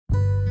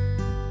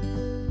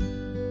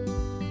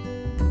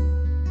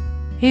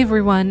Hey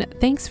everyone,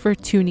 thanks for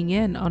tuning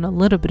in on A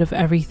Little Bit of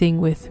Everything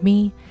with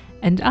me,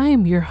 and I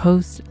am your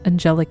host,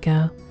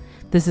 Angelica.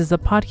 This is a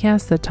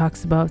podcast that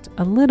talks about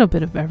a little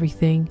bit of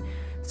everything,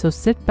 so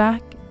sit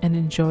back and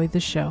enjoy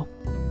the show.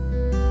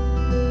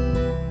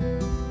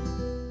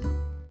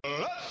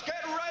 Let's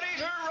get ready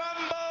to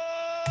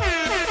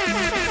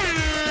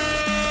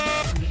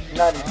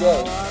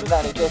rumble!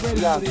 90 days,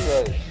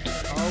 Fiance.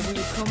 Oh, we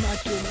come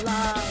at you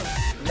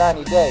live.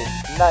 90 days,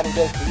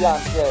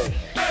 Fiance.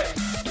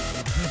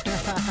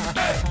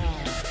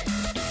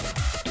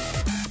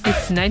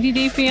 It's 90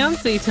 Day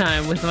Fiance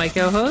time with my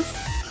co-host,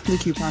 The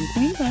Coupon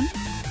Queen.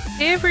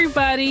 Hey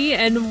everybody,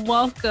 and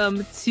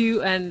welcome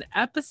to a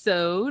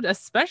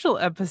special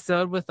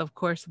episode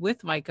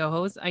with my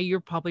co-host. You're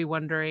probably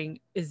wondering,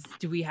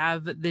 do we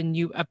have the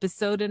new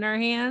episode in our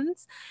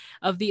hands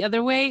of The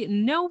Other Way?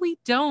 No, we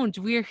don't.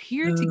 We're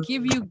here to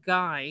give you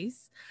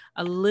guys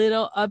a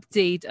little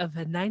update of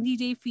a 90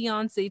 Day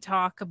Fiance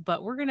talk,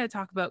 but we're going to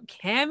talk about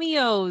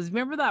cameos.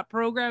 Remember that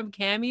program,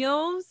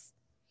 Cameos?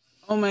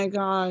 Oh my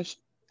gosh.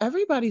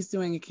 Everybody's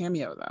doing a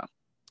cameo though.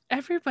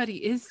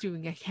 Everybody is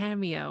doing a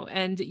cameo,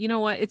 and you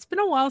know what? It's been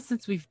a while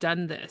since we've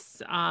done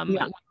this.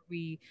 Where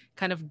we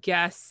kind of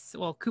guess.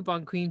 Well,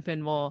 Coupon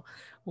Queenpin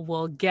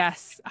will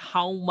guess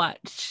how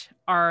much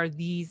are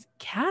these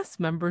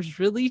cast members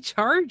really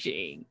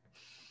charging.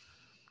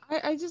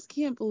 I just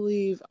can't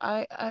believe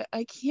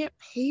I can't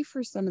pay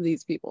for some of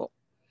these people.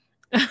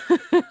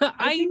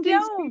 I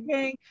know.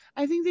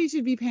 I think they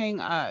should be paying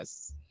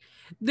us.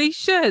 They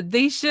should.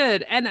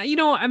 And, you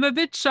know, I'm a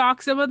bit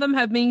shocked. Some of them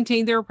have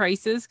maintained their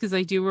prices because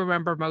I do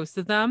remember most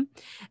of them.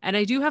 And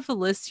I do have a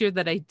list here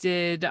that I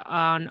did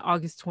on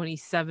August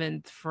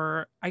 27th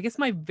for, I guess,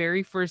 my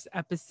very first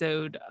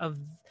episode of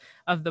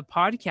the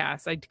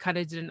podcast. I kind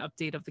of did an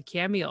update of the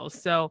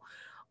cameos. So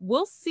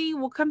we'll see.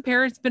 We'll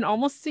compare. It's been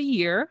almost a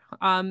year.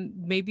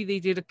 Maybe they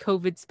did a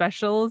COVID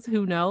specials.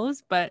 Who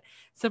knows? But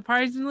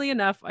surprisingly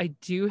enough, I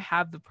do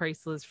have the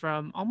price list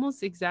from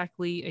almost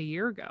exactly a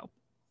year ago.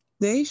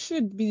 They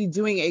should be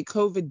doing a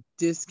COVID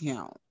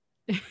discount.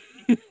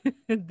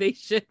 They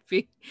should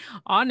be.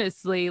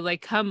 Honestly,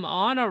 like, come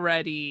on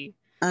already.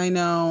 I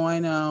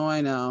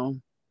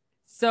know.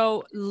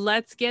 So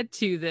let's get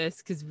to this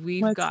because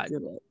we've got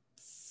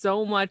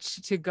so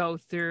much to go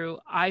through.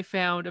 I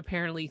found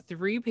apparently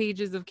 3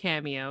 pages of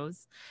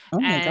cameos.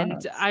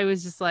 And I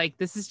was just like,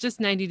 this is just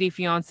 90 Day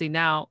Fiance.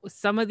 Now,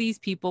 some of these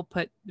people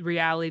put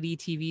reality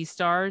TV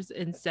stars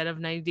instead of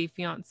 90 Day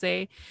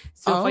Fiance.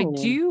 So if I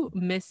do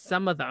miss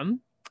some of them,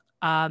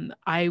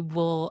 I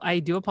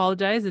do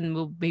apologize, and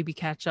we'll maybe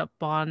catch up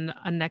on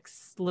a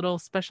next little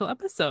special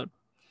episode.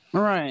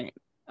 All right.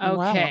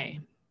 Okay.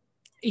 Wow.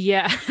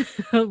 Yeah.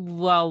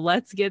 Well,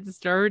 let's get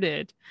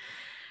started.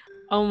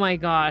 Oh my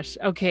gosh.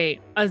 Okay.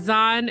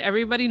 Azan.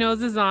 Everybody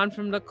knows Azan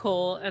from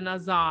Nicole and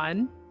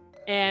Azan.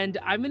 And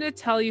I'm going to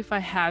tell you if I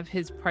have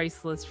his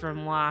price list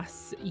from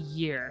last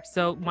year.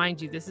 So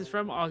mind you, this is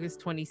from August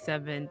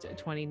 27th,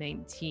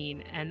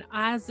 2019. And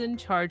Azan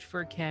charged for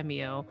a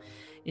cameo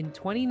in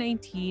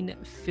 2019,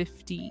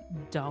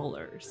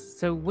 $50.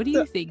 So what do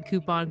you think,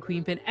 Coupon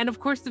Queenpin? And of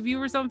course, the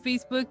viewers on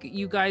Facebook,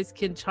 you guys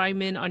can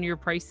chime in on your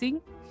pricing.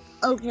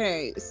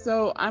 Okay.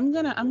 So I'm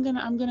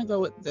gonna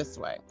go with this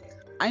way.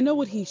 I know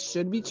what he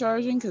should be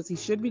charging, because he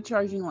should be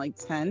charging like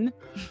 10,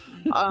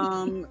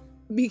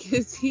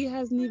 because he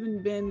hasn't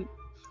even been,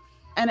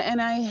 and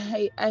I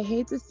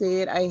hate to say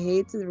it, I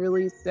hate to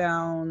really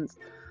sound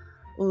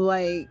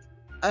like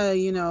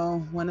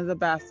one of the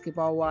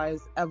basketball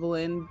wives,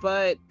 Evelyn,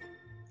 but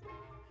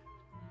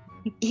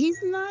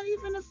he's not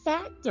even a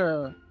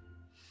factor.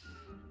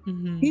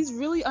 Mm-hmm. He's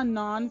really a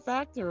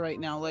non-factor right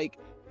now. Like,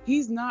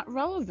 he's not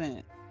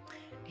relevant.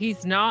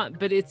 He's not,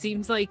 but it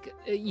seems like,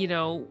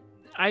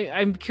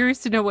 I'm curious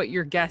to know what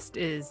your guest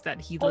is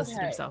that he listed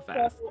himself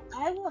as. So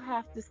I will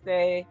have to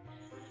say,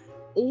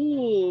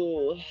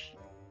 ooh.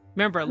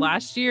 Remember,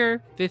 last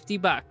year, $50.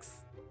 $50.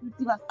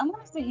 I'm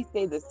going to say he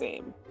stayed the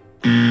same.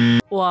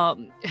 Well,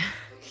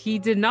 he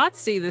did not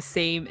stay the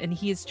same, and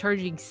he is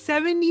charging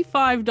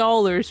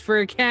 $75 for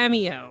a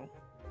cameo.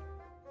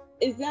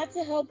 Is that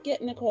to help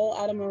get Nicole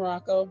out of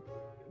Morocco?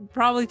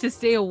 Probably to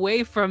stay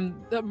away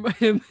from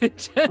him.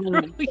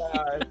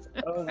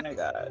 Oh my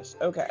gosh.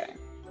 Okay.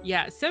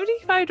 Yeah,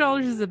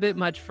 $75 is a bit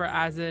much for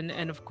Azan,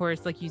 and of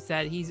course, like you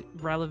said, he's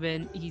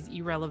relevant, he's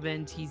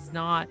irrelevant, he's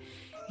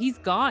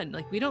gone.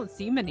 Like, we don't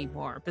see him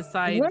anymore.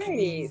 Besides,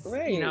 right.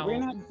 We're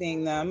not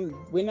seeing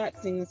them. We're not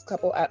seeing this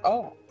couple at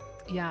all.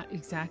 Yeah,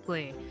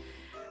 exactly.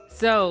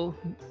 So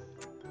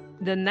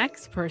the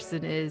next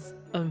person is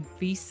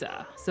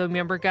Anfisa. So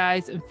remember,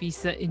 guys,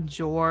 Anfisa and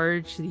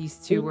George, these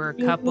two were a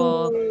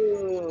couple.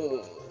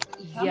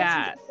 How much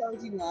was she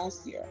charging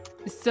last year?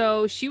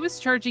 So she was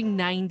charging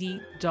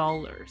 $90.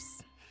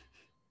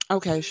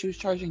 Okay, she was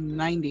charging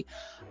 $90.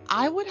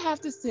 I would have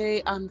to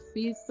say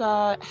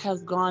Anfisa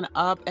has gone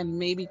up and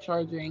maybe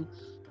charging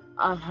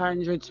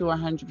 $100 to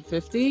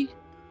 $150.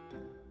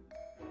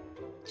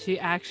 She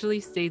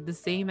actually stayed the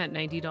same at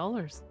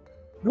 $90.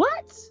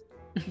 What?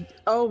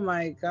 Oh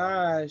my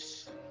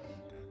gosh.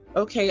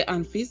 Okay,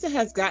 Anfisa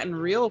has gotten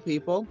real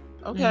people.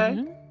 Okay.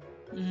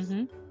 Mm-hmm.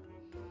 Mm-hmm.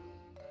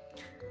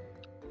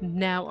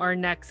 Now our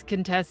next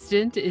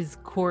contestant is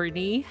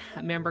Courtney.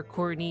 Remember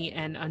Courtney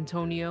and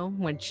Antonio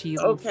when she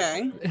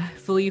Okay.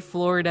 flew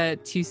Florida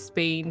to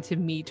Spain to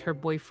meet her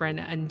boyfriend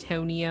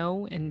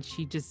Antonio, and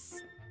she just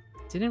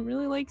didn't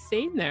really like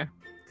staying there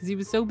because he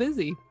was so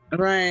busy.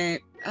 Right.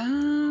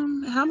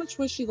 How much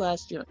was she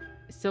last year?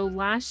 So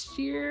last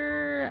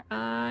year,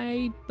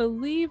 I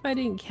believe I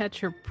didn't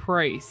catch her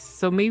price.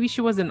 So maybe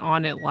she wasn't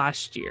on it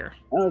last year.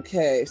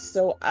 Okay,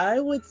 so I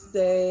would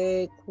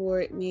say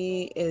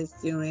Courtney is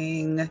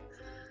doing,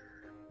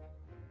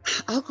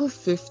 I'll go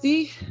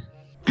 50.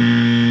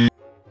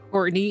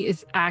 Courtney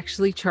is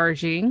actually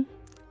charging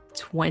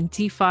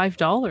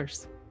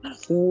 $25.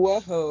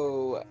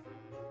 Whoa.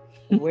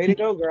 Way to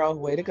go, girl.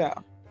 Way to go.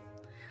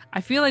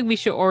 I feel like we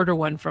should order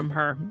one from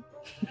her.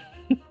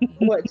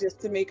 What, just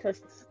to make her,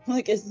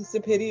 like, is this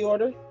a pity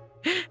order?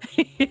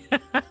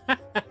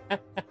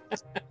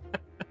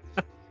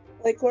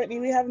 Like, Courtney,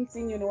 we haven't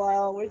seen you in a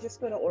while. We're just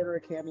going to order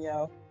a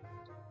Cameo.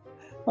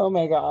 Oh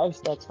my gosh,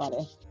 that's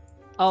funny.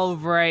 All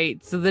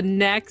right. So the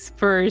next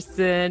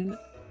person,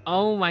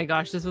 oh my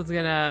gosh, this was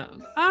gonna,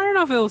 I don't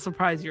know if it will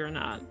surprise you or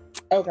not.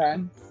 Okay.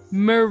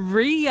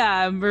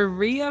 Maria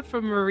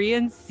from Maria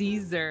and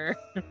Caesar,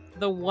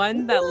 the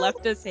one that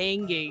left us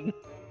hanging.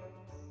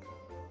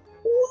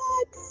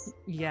 What?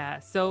 Yeah,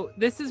 so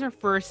this is her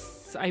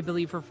first, I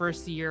believe, her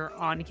first year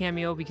on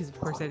Cameo because, of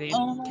course, I Oh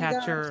didn't my catch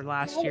gosh, her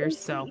last how year. is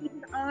she So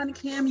even on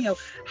Cameo?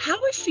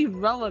 How is she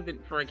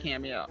relevant for a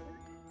Cameo?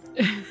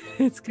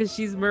 it's because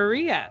she's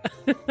Maria.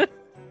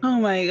 Oh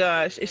my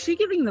gosh, is she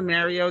giving the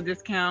Mario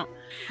discount?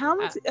 How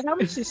much? How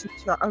much is she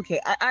charge?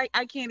 Okay,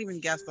 I can't even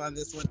guess on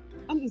this one.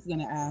 I'm just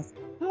gonna ask.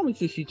 How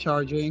much is she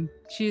charging?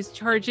 She's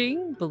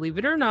charging, believe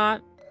it or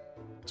not,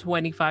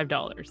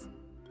 $25.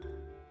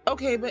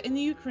 Okay, but in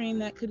the Ukraine,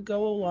 that could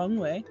go a long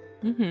way.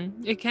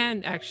 It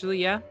can actually,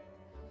 yeah.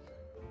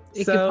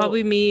 It So, could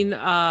probably mean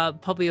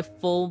probably a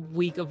full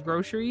week of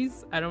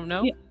groceries. I don't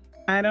know. Yeah.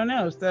 I don't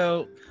know.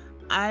 So,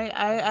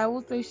 I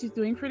will say she's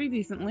doing pretty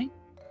decently.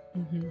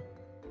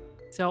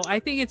 So I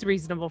think it's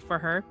reasonable for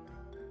her.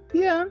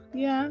 Yeah,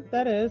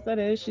 that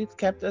is. She's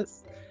kept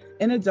us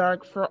in the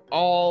dark for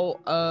all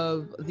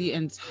of the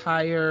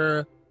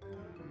entire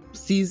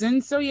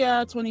season. So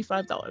yeah,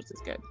 $25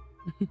 is good.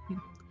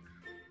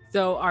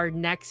 So our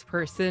next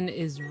person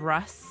is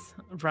Russ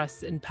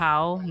and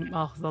Pau,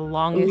 the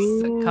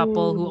longest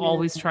couple who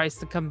always tries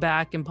to come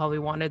back and probably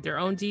wanted their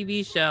own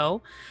TV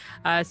show.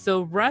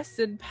 So Russ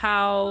and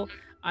Pau,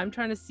 I'm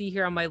trying to see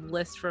here on my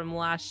list from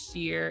last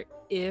year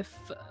if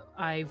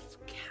I've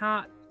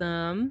caught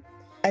them.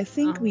 I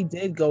think we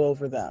did go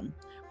over them.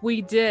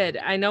 We did.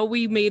 I know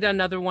we made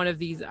another one of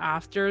these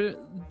after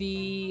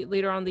the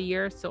later on the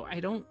year, so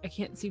I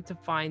can't seem to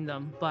find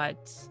them,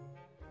 but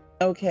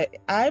okay,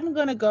 I'm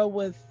gonna go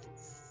with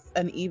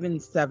an even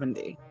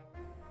 70.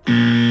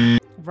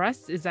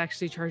 Russ is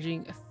actually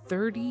charging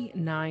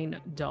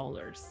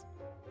 $39.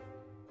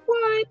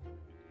 What?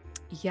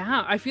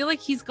 Yeah, I feel like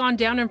he's gone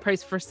down in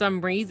price for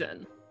some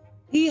reason.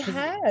 He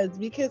has,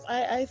 because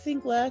I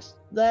think last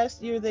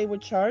year they were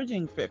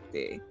charging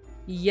 50.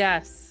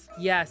 Yes,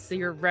 so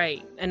you're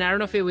right. And I don't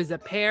know if it was a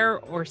pair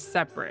or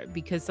separate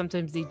because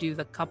sometimes they do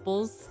the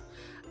couples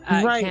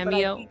right,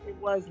 Cameo. But I think it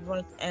was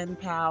Russ and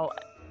Pau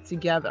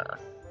together.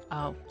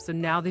 Oh, so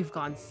now they've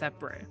gone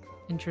separate.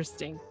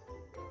 Interesting.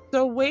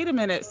 So wait a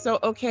minute. So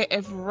okay,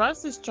 if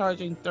Russ is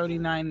charging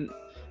 39,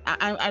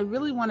 I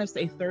really want to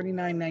say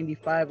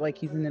 $39.95 like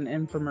he's in an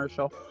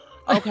infomercial.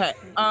 Okay.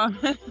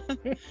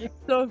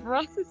 So if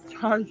Russ is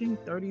charging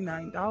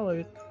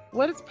 $39,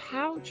 what is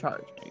Pau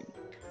charging?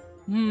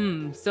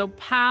 So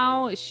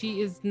Pau,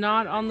 she is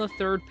not on the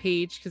third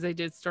page because I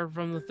did start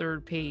from the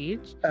third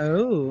page.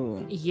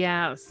 Oh.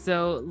 Yeah,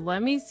 so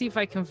let me see if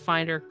I can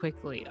find her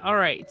quickly. All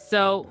right,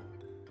 so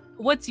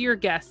what's your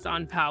guess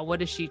on Pau?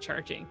 What is she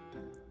charging?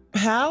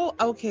 Pau?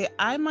 Okay,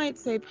 I might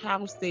say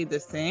Pau stayed the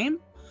same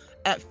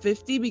at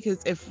 50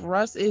 because if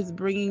Russ is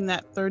bringing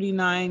that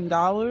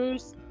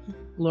 $39,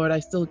 Lord, I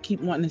still keep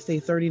wanting to say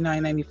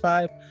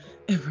 $39.95.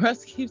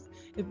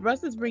 If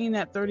Russ is bringing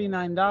that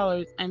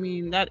 $39, I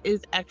mean, that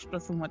is extra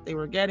from what they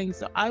were getting.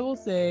 So I will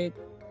say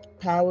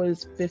Pau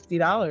is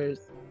 $50.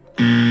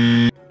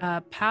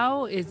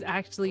 Pau is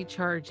actually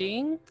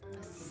charging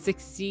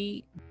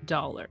 $60.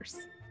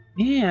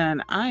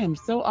 Man, I am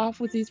so off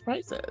with these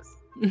prices.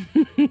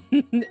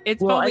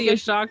 It's probably a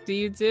shock to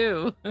you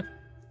too.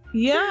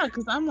 Yeah,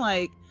 because I'm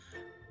like,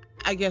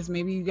 I guess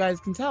maybe you guys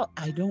can tell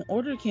I don't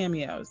order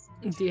cameos.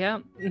 Yeah,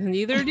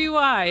 neither do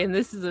I. And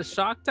this is a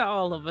shock to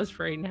all of us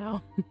right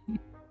now.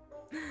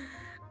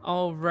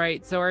 All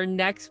right. So our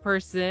next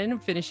person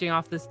finishing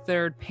off this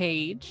third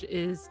page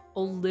is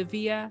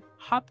Olivia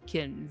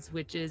Hopkins,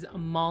 which is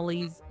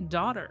Molly's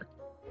daughter.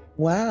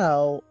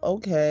 Wow.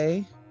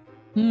 Okay.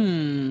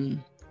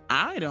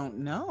 I don't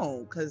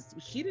know because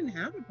she didn't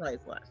have a price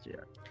last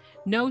year.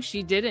 No,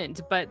 she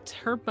didn't. But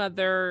her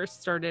mother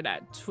started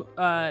at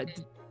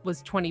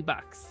was $20.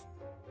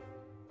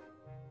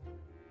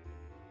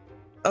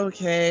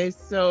 Okay,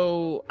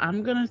 so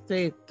I'm gonna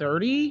say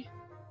 30.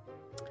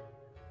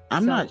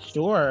 I'm So not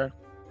sure.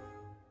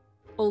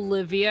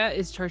 Olivia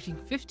is charging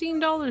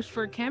 $15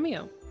 for a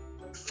cameo.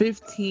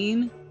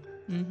 15.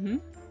 Mm-hmm.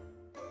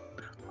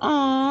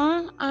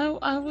 Aw,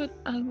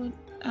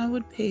 I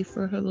would pay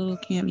for her little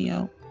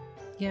cameo.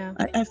 Yeah.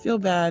 I feel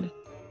bad.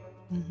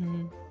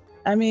 Mm-hmm.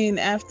 I mean,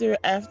 after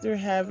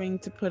having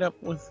to put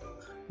up with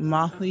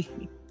Molly,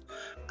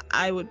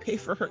 I would pay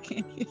for her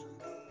cameo.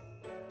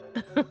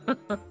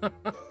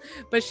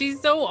 But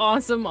she's so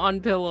awesome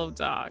on Pillow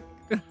Talk.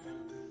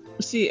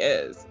 She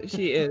is.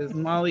 She is.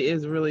 Molly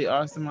is really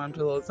awesome on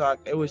Pillow Talk.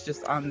 It was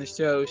just on the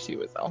show. She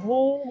was a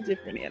whole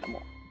different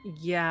animal.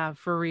 Yeah,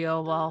 for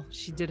real. Well,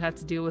 she did have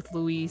to deal with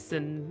Luis,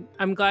 and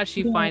I'm glad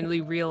she Yeah.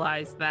 finally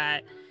realized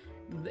that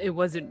it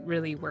wasn't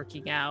really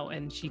working out,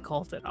 and she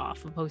called it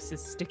off, opposed to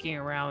sticking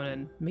around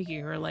and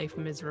making her life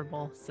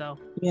miserable. So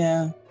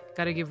Yeah.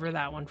 gotta give her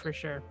that one for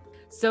sure.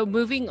 So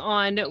moving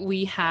on,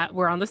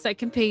 we're on the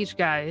second page,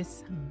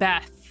 guys.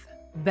 Beth,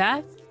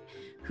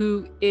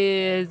 who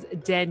is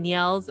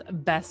Danielle's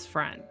best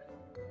friend.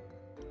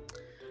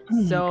 Oh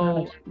my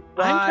So gosh. I'm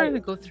Why? trying to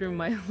go through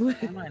my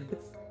list.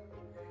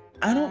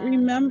 I don't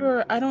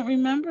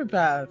remember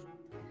Beth.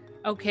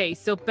 Okay,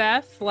 so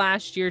Beth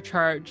last year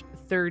charged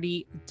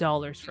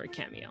 $30 for a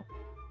cameo.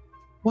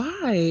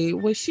 Why?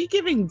 Was she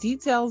giving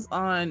details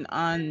on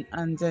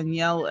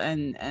Danielle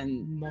and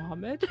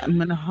Mohammed?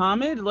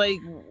 Muhammad? Like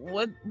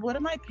what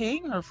am I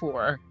paying her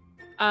for?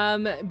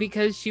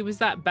 Because she was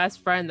that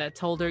best friend that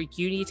told her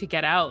you need to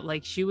get out.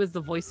 Like she was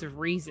the voice of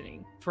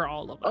reasoning for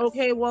all of us.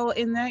 Okay, well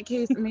in that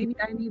case, maybe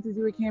I need to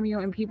do a cameo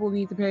and people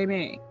need to pay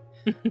me.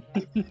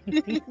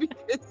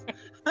 Because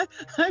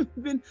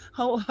I've been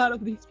a lot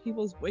of these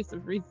people's voice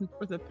of reason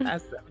for the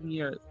past 7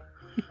 years.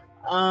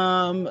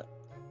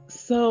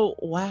 So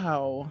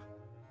wow,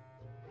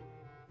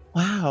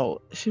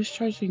 she was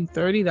charging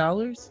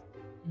 $30.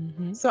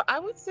 Mm-hmm. So I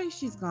would say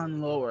she's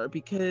gone lower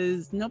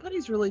because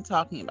nobody's really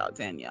talking about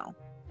Danielle.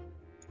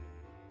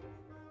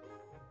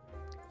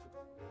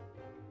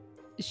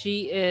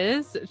 She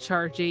is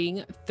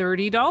charging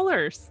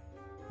 $30.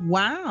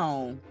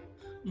 Wow.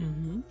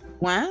 Mm-hmm.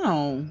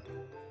 Wow.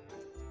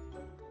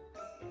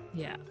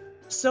 Yeah.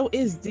 So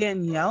is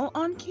Danielle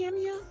on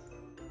Cameo?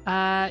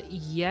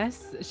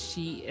 Yes,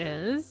 she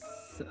is.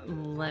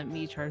 Let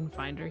me try and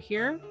find her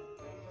here.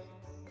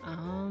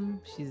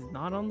 She's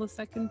not on the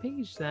second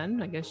page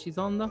then. I guess she's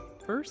on the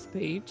first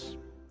page.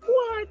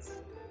 What?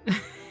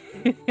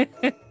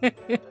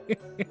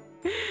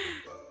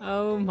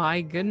 Oh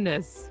my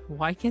goodness.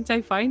 Why can't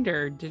I find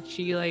her? Did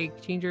she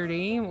like change her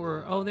name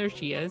or oh there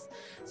she is.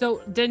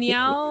 So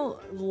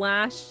Danielle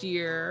last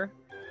year,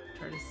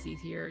 try to see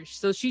here.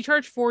 So she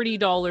charged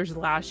 $40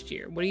 last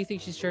year. What do you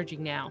think she's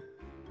charging now?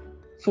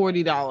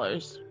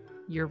 $40.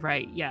 You're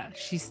right. Yeah.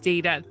 She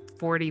stayed at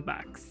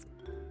 $40.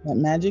 That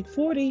magic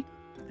 40.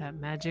 That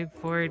magic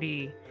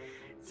 40.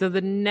 So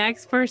the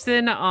next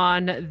person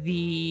on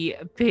the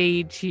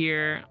page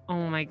here,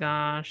 oh my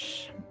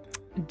gosh.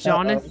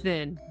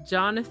 Jonathan. Uh-oh.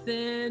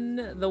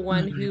 Jonathan, the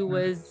one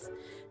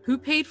who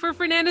paid for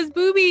Fernanda's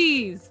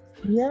boobies.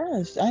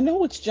 Yes, I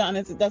know it's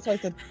Jonathan. That's why I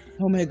said,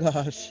 oh my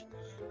gosh.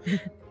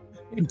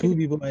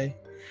 Booby boy.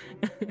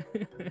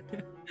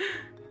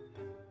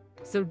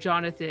 So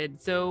Jonathan,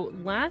 so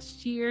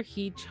last year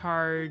he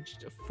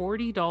charged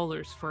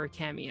 $40 for a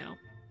cameo.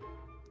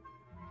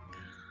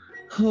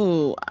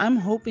 Oh, I'm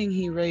hoping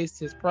he raised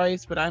his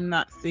price, but I'm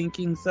not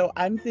thinking so.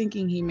 I'm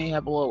thinking he may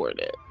have lowered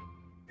it.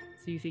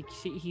 So you think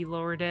he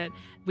lowered it?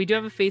 We do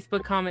have a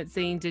Facebook comment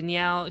saying,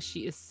 Danielle,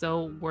 she is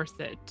so worth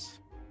it.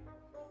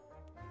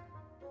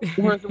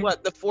 Worth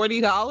what? The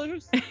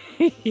 $40?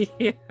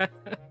 Yeah.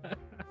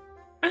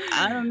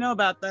 I don't know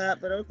about that,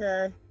 but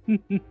okay.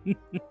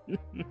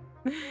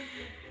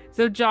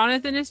 So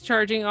Jonathan is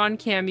charging on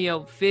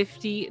Cameo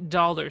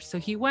 $50. So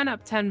he went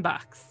up $10.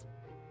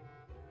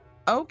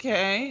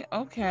 Okay.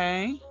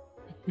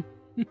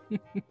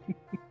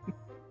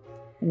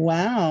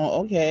 Wow.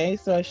 Okay.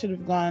 So I should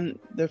have gone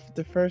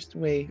the first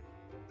way.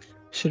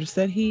 Should have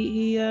said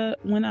he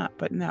went up,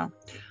 but no.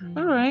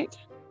 All right.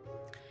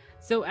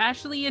 So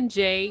Ashley and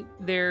Jay,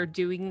 they're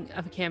doing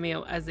a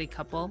cameo as a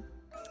couple.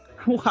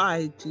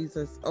 Why,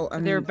 Jesus? Oh,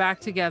 they're back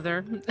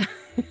together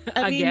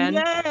again.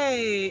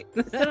 Yay!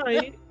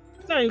 Sorry,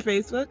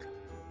 Facebook.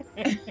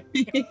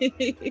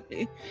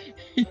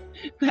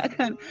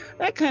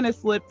 that kind of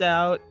slipped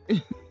out.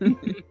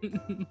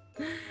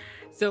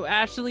 So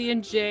Ashley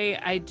and Jay,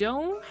 I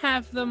don't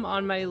have them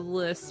on my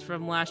list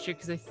from last year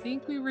because I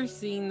think we were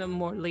seeing them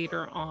more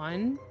later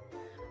on.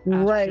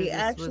 Right.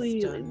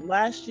 Actually,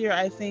 last year,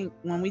 I think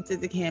when we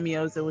did the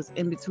cameos, it was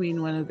in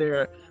between one of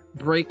their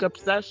breakup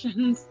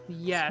sessions.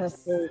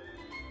 Yes. So,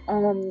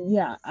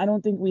 yeah, I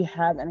don't think we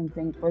have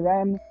anything for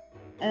them.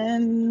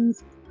 And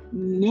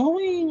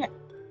knowing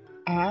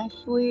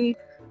Ashley,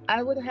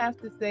 I would have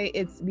to say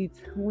it's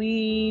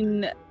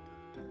between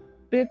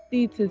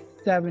 $50 to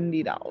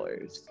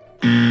 $70.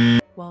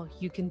 Well,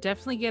 you can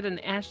definitely get an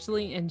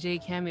Ashley and Jay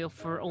cameo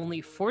for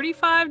only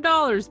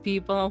 $45,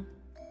 people.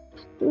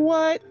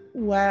 What?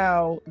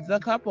 Wow. The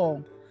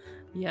couple.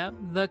 Yep,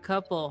 the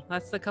couple.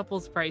 That's the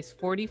couple's price.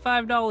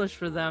 $45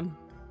 for them.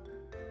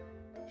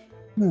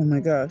 Oh my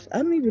gosh. I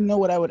don't even know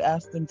what I would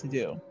ask them to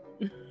do.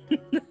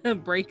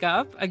 Break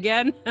up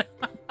again?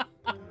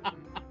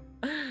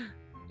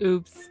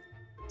 Oops.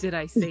 Did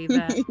I say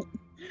that?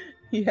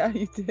 Yeah,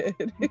 you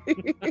did.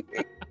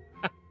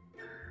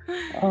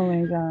 Oh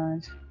my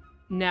gosh.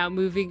 Now,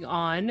 moving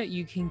on,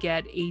 you can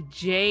get a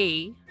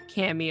Jay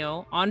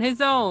cameo on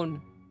his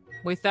own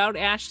without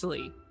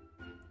Ashley.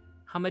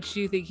 How much do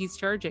you think he's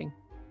charging?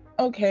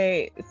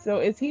 Okay, so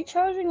is he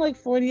charging like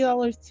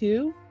 $40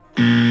 too?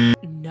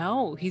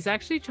 No, he's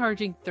actually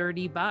charging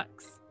 $30.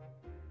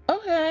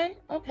 Okay.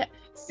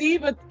 See,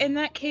 but in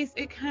that case,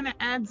 it kind of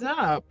adds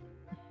up.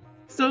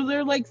 So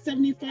they're like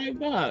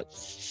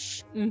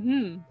 $75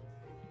 Mm-hmm.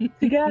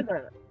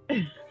 together.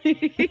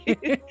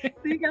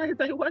 See, guys,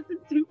 I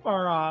wasn't too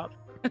far off.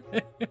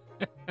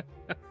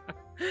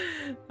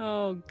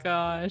 Oh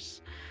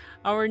gosh.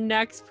 Our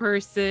next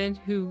person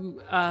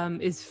who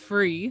is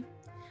free,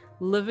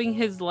 living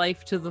his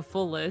life to the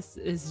fullest,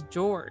 is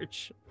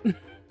George.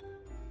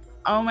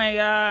 Oh my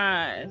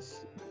gosh.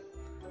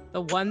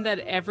 The one that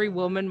every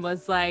woman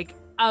was like,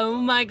 oh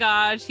my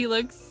gosh, he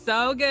looks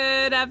so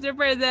good after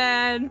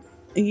prison.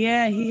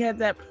 Yeah, he had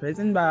that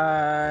prison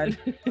bod.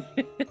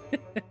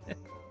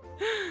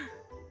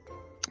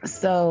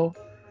 So,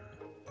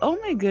 oh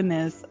my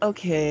goodness.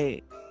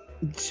 Okay,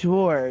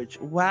 George.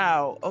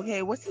 Wow.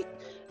 Okay, was he?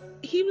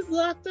 He was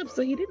locked up,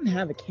 so he didn't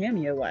have a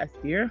cameo last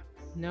year.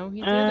 No,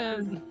 he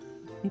didn't.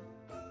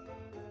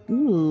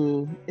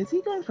 Ooh, is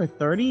he going for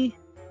 30?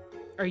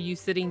 Are you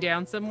sitting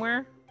down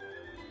somewhere?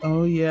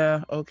 Oh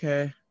yeah.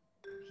 Okay.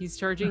 He's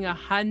charging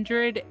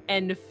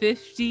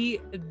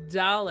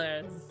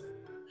 $150.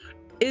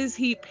 Is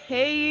he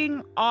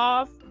paying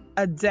off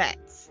a debt?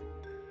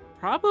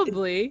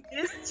 Probably.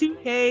 Is to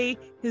pay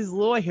his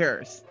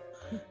lawyers?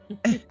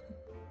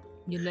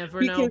 You never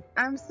Because know.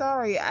 I'm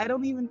sorry, I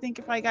don't even think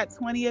if I got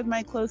 20 of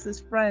my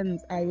closest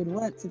friends, I would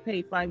want to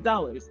pay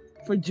 $5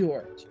 for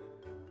George.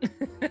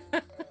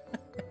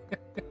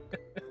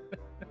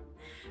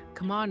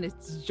 Come on,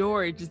 it's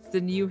George. It's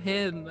the new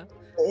him.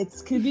 It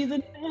could be the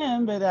new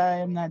him, but I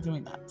am not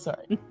doing that.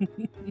 Sorry.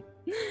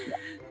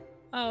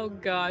 Oh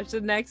gosh, the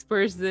next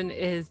person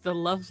is the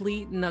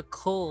lovely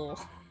Nicole.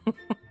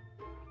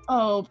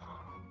 Oh,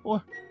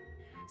 poor.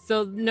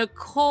 So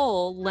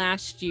Nicole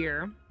last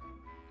year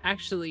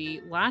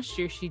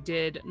she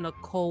did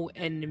Nicole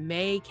and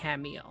May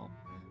cameo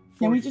for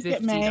Can we just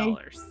get May?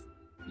 $50.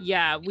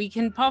 Yeah, we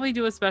can probably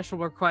do a special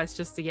request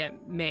just to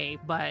get May,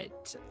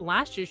 but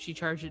last year she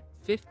charged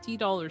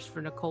 $50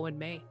 for Nicole and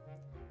May.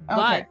 Okay.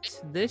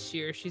 But this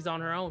year she's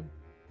on her own.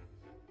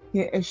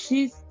 Yeah, if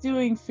she's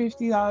doing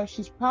 $50,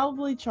 she's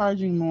probably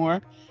charging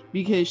more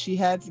because she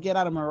had to get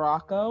out of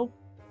Morocco,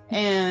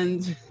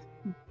 and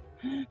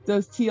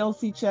those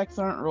TLC checks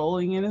aren't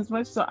rolling in as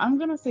much. So I'm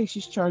gonna say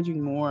she's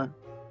charging more.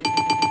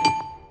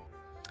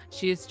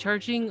 She is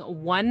charging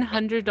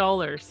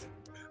 $100.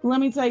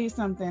 Let me tell you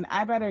something.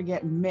 I better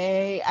get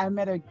May. I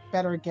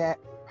better get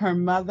her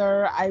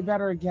mother. I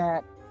better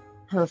get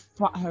her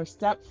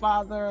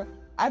stepfather.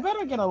 I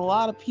better get a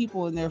lot of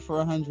people in there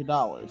for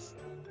 $100.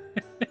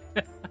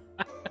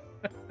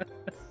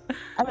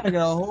 I better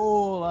get a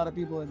whole lot of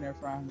people in there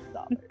for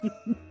 $100.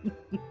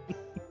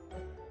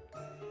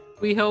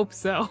 We hope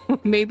so.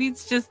 Maybe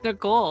it's just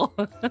Nicole.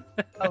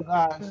 Oh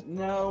gosh,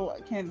 no!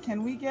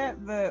 Can we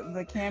get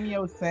the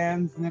cameo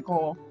sans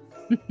Nicole?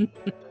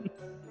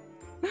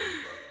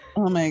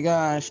 Oh my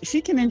gosh,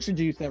 she can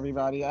introduce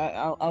everybody.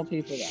 I'll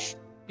pay for that.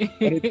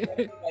 But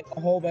it's like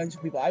a whole bunch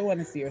of people. I want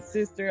to see her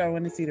sister. I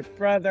want to see the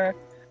brother.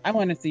 I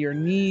want to see her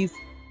niece.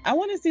 I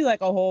want to see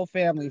like a whole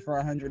family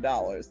for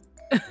 $100.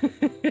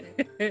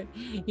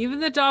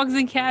 Even the dogs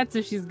and cats,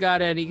 if she's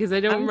got any, because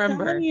I don't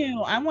remember. Telling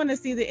you, I want to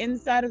see the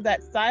inside of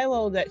that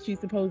silo that she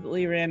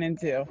supposedly ran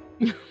into.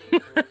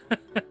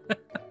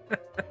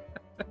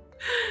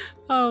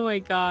 Oh my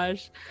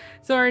gosh.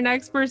 So our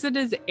next person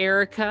is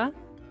Erica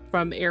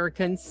from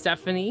Erica and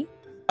Stephanie.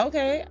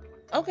 Okay.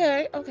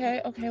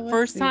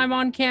 First time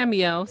on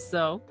Cameo,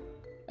 so.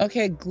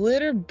 Okay,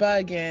 Glitter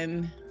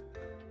Buggin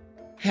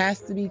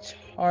has to be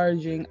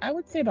charging, I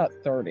would say about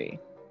 30.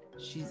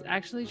 She's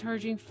actually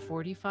charging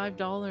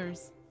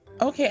 $45.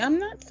 Okay, I'm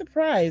not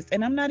surprised,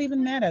 and I'm not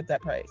even mad at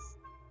that price.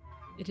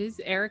 It is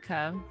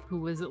Erica, who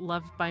was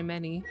loved by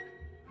many.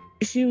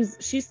 She's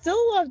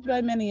still loved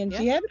by many, and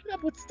she had to put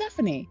up with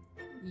Stephanie.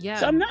 Yeah.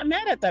 So I'm not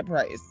mad at that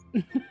price.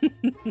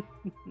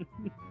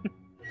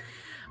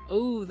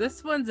 Oh,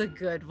 this one's a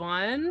good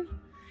one.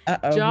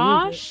 Uh-oh,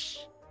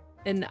 Josh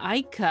and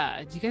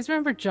Ika. Do you guys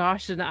remember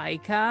Josh and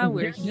Ika,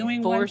 where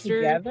he forced her?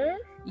 Together?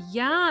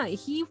 Yeah,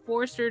 he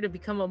forced her to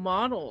become a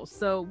model.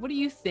 So what do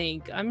you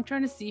think? I'm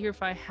trying to see here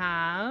if I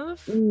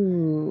have.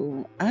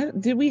 Ooh,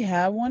 did we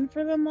have one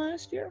for them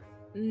last year?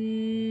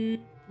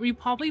 We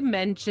probably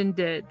mentioned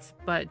it,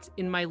 but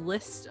in my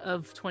list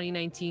of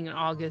 2019 in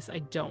August, I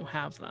don't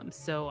have them.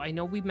 So I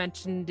know we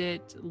mentioned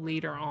it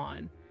later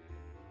on.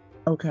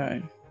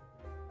 Okay.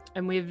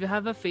 And we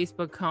have a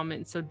Facebook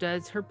comment. So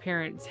does her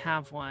parents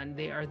have one?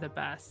 They are the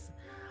best.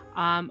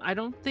 I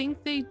don't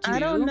think they do. I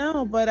don't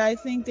know, but I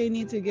think they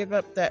need to give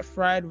up that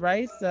fried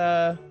rice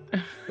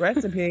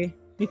recipe.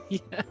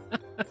 Yeah,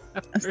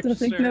 I'm still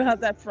thinking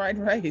about that fried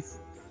rice.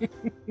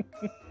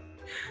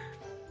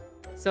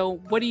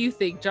 So what do you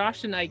think,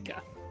 Josh and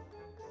Ika?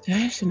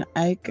 Josh and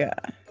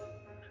Ika.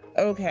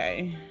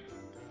 Okay.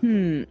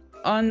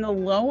 On the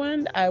low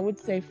end, I would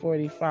say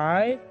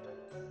 45.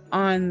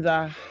 On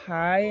the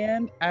high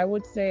end, I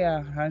would say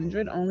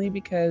 100, only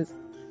because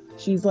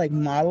she's like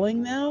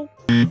modeling now.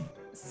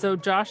 So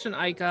Josh and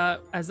Ika,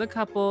 as a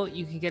couple,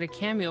 you can get a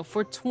cameo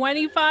for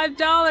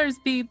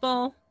 $25,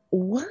 people.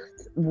 What?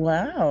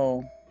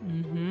 Wow.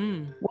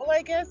 Mm-hmm. Well,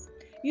 I guess,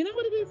 you know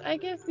what it is? I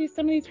guess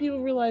some of these people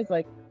realize,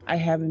 like, I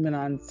haven't been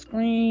on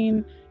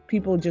screen.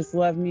 People just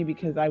love me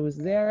because I was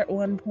there at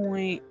one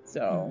point.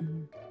 So,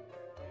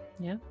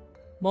 yeah.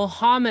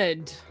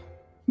 Mohammed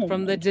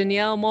from the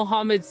Danielle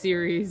Mohammed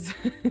series.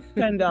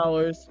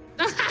 $10.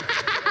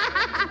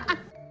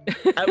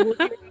 I will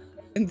give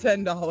you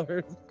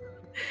 $10.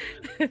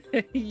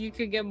 You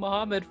could get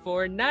Mohammed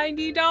for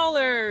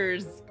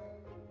 $90.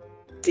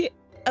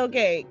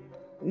 Okay.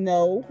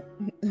 No.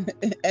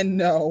 And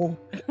no.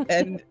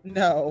 And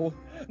no.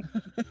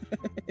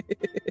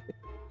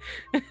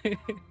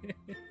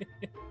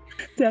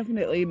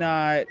 Definitely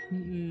not.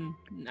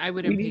 I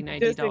wouldn't pay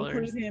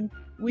 $90.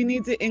 We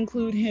need to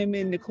include him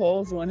in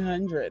Nicole's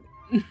 100.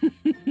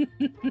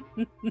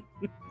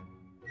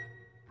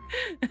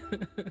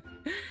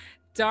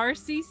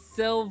 Darcy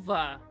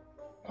Silva.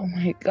 Oh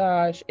my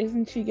gosh,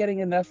 isn't she getting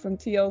enough from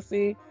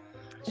TLC?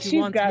 She's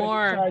wants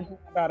more. Be charging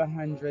about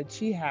 100.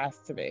 She has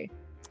to be.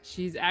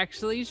 She's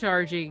actually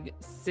charging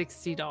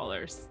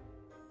 $60.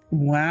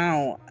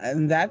 Wow,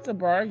 and that's a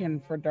bargain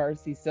for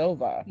Darcy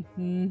Silva.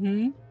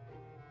 Mm-hmm.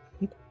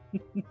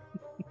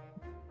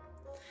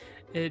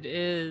 It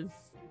is.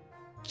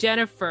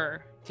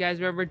 Jennifer. Do you guys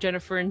remember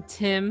Jennifer and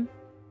Tim?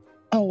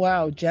 Oh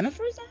wow,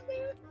 Jennifer's on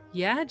there?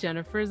 Yeah,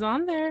 Jennifer's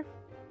on there.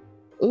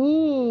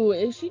 Ooh,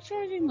 is she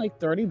charging like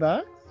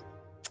 $30?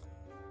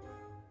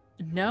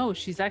 No,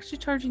 she's actually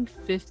charging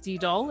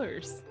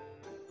 $50.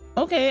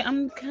 Okay,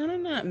 I'm kind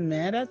of not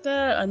mad at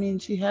that. I mean,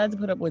 she had to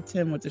put up with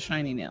Tim with the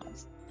shiny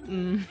nails.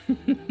 The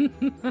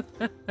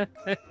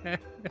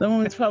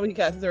woman's probably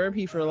got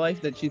therapy for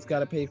life that she's got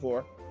to pay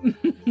for.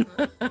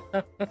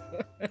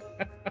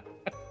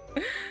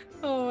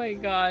 Oh my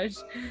gosh.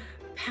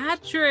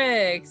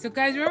 Patrick. So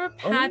guys, remember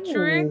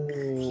Patrick?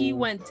 Oh. He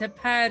went to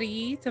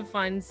Paris to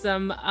find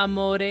some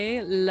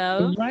amore,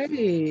 love.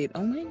 Right.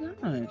 Oh my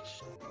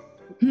gosh.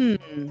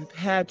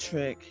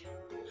 Patrick.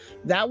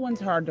 That one's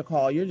hard to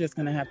call. You're just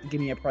going to have to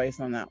give me a price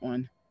on that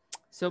one.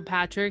 So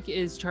Patrick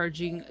is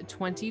charging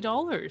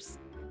 $20.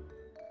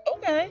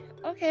 Okay.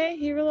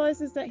 He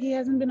realizes that he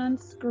hasn't been on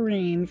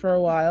screen for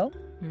a while.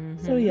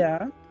 Mm-hmm. So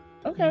yeah.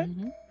 Okay.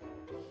 Mm-hmm.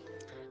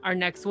 Our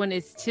next one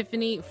is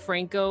Tiffany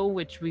Franco,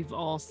 which we've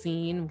all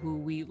seen, who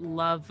we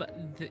love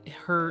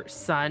her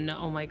son.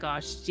 Oh my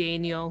gosh,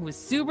 Daniel, who's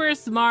super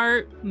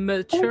smart,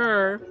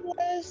 mature. Oh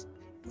yes.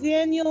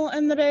 Daniel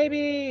and the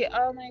baby.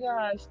 Oh my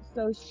gosh.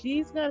 So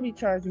she's got to be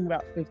charging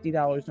about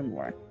 $50 or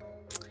more.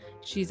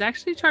 She's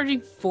actually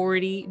charging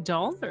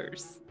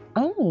 $40.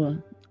 Oh,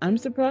 I'm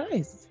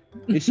surprised.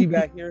 Is she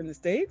back here in the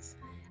States?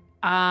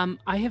 I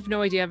have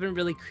no idea. I haven't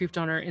really creeped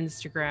on her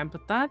Instagram,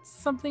 but that's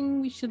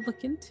something we should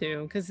look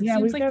into because it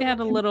seems like they had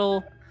a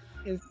little.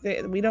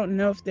 We don't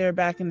know if they're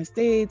back in the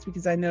States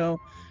because I know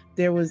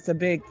there was a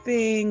big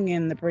thing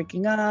and the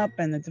breaking up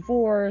and the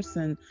divorce,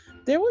 and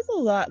there was a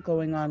lot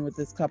going on with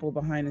this couple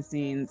behind the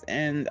scenes.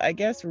 And I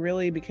guess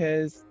really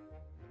because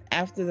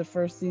after the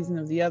first season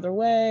of The Other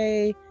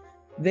Way,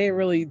 they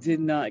really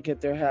did not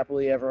get their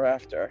happily ever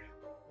after.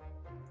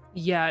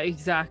 Yeah,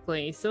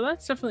 exactly. So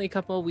that's definitely a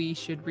couple we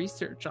should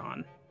research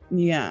on.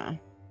 Yeah.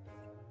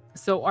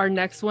 So our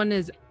next one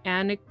is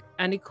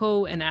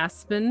Aniko and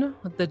Aspen,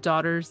 the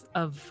daughters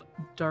of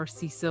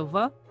Darcy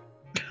Silva.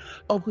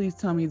 Oh, please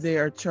tell me they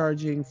are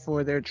charging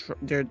for their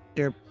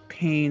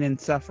pain and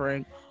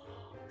suffering.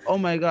 Oh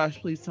my gosh,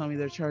 please tell me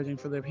they're charging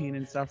for their pain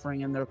and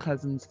suffering and their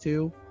cousins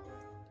too.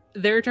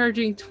 They're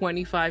charging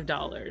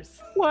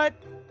 $25. What?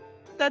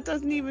 That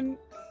doesn't even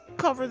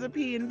cover the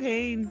pee and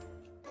pain.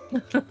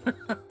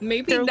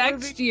 Maybe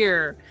next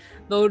year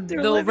they'll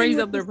raise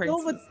up their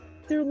prices.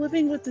 They're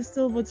living with the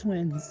Silva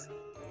twins.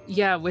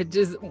 Yeah, which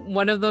is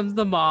one of them's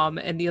the mom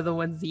and the other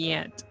one's the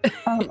aunt.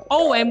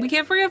 Oh, and we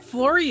can't forget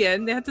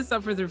Florian. They had to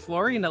suffer through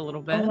Florian a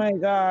little bit. Oh my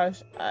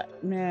gosh,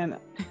 man.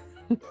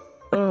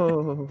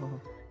 Oh.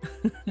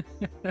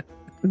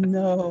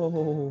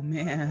 No,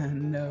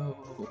 man, no.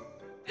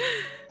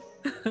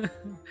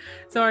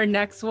 So our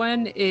next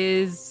one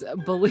is,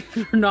 believe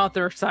it or not,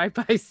 they're side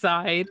by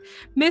side.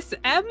 Miss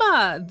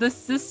Emma, the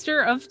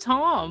sister of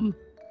Tom.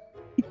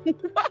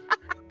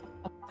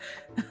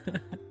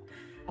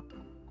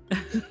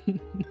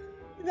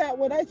 That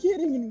one, I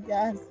can't even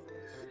guess.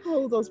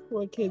 Oh, those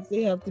poor kids,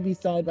 they have to be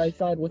side by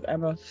side with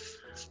Emma.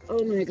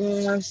 Oh my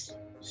gosh,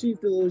 she's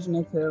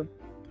delusional too.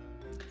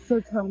 So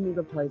tell me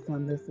the price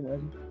on this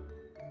one.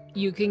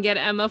 You can get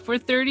Emma for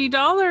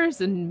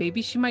 $30 and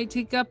maybe she might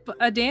take up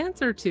a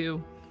dance or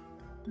two.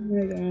 Oh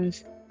my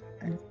gosh.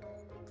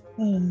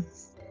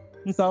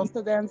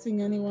 Salsa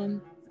dancing,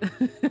 anyone?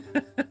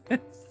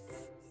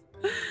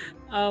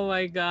 Oh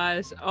my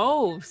gosh.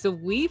 Oh, so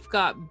we've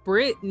got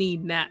Brittany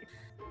next.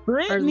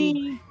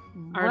 Brittany.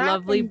 Our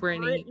lovely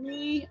Rapping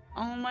Brittany.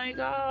 Oh my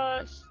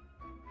gosh.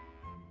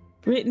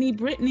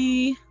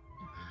 Brittany.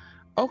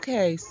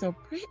 Okay, so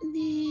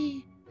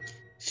Brittany,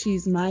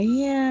 she's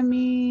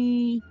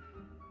Miami.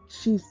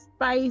 She's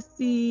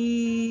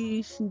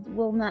spicy. She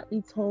will not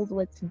be told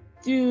what to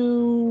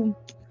do.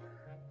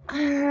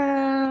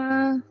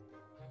 I'm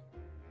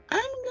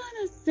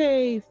gonna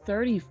say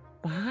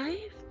 35.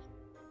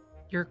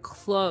 You're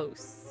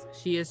close.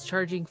 She is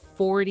charging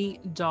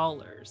 $40.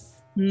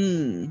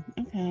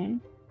 Okay.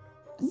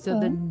 So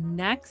the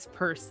next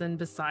person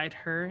beside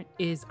her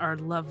is our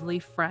lovely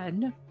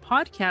friend,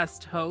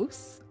 podcast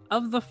host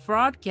of the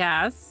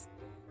Fraudcast,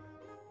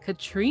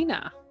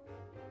 Katrina.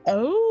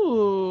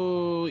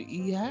 Oh,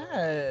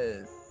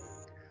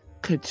 yes.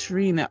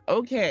 Katrina.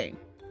 Okay.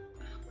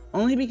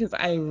 Only because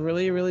I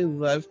really, really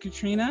love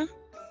Katrina.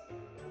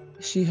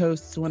 She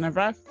hosts one of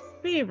our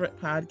favorite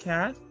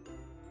podcasts.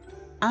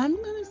 I'm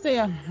going to say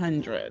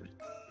 100.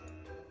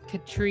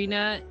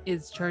 Katrina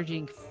is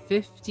charging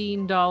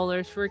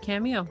 $15 for a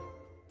cameo.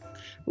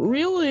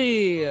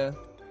 Really?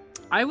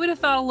 I would have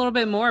thought a little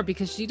bit more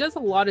because she does a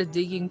lot of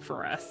digging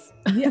for us.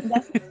 Yeah,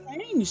 that's the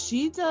thing.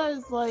 She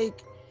does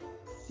like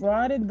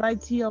Frauded by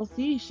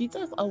TLC. She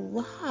does a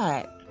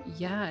lot.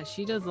 Yeah,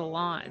 she does a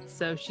lot.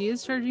 So she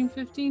is charging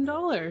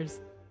 $15.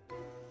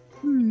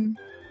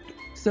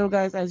 So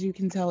guys, as you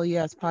can tell,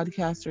 yes,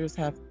 podcasters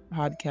have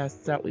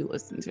podcasts that we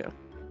listen to.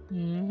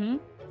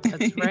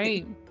 That's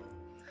right.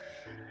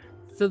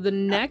 So the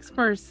next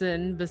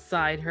person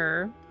beside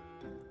her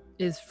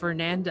is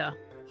Fernanda.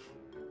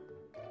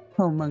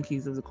 Oh,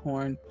 monkeys of the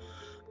corn.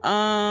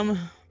 Let's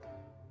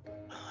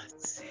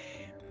see.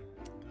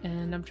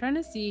 And I'm trying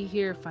to see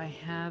here if I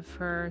have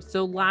her.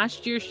 So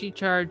last year she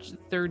charged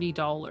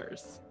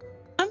 $30.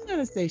 I'm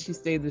gonna say she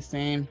stayed the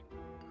same.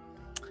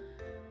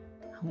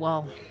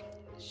 Well,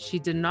 she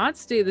did not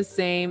stay the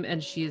same,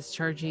 and she is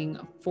charging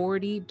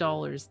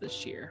 $40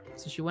 this year.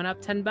 So she went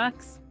up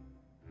 $10.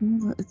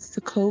 It's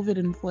the COVID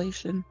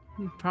inflation.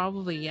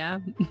 Probably, yeah.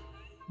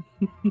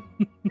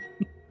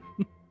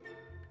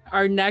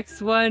 Our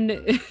next one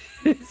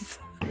is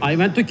I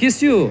want to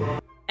kiss you.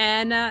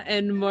 Anna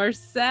and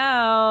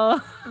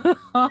Marcel,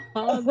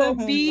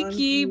 the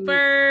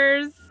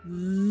beekeepers.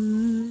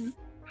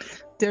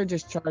 They're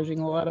just charging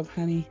a lot of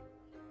honey.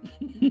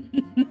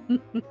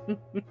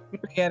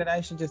 Forget it.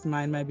 I should just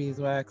mind my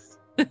beeswax.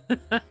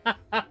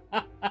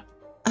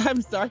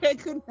 I'm sorry, I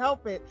couldn't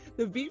help it.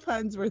 The bee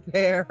puns were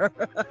there.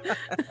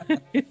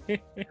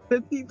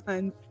 The bee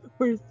puns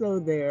were so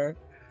there.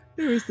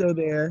 They were so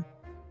there.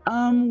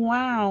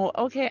 Wow.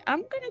 Okay,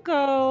 I'm gonna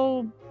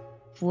go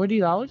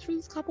 $40 for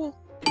this couple.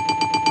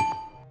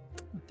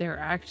 They're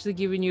actually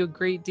giving you a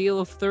great deal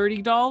of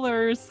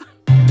 $30.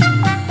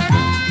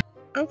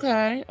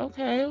 Okay.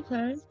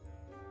 It's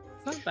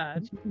not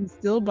bad. You can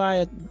still buy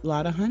a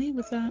lot of honey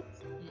with that.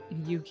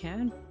 You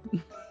can.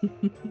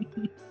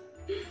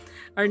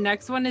 Our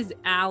next one is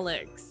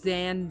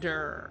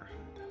Alexander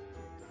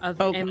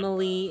of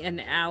Emily and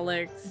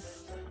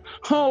Alex.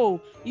 Oh,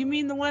 you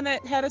mean the one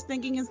that had us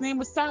thinking his name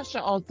was Sasha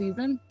all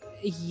season?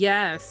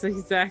 Yes,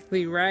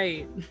 exactly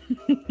right.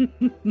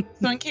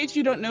 So in case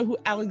you don't know who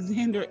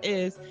Alexander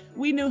is,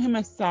 we knew him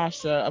as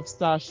Sasha of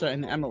Sasha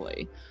and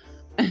Emily.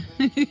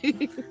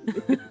 It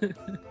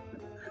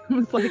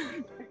was like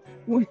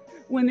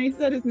when they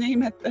said his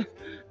name at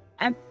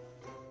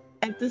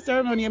the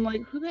ceremony, I'm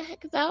like, who the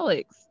heck is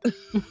Alex?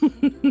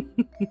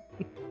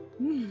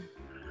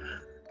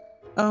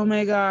 Oh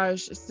my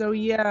gosh. So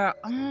yeah,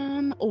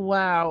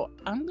 wow.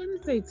 I'm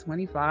gonna say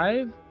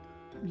 25.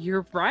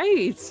 You're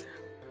right.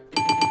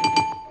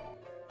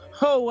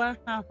 Oh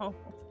wow.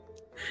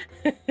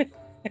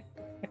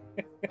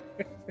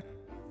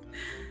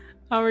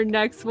 Our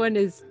next one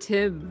is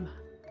Tim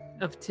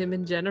of Tim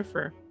and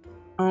Jennifer.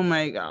 Oh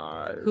my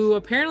god. Who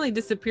apparently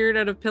disappeared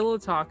out of Pillow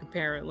Talk,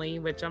 apparently,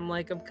 which I'm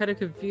kind of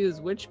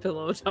confused which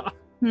Pillow Talk.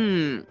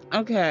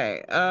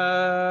 Okay.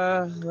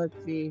 Let's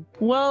see.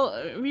 Well,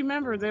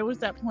 remember there was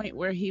that point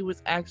where he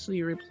was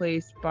actually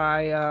replaced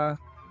by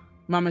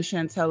Mama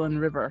Chantel and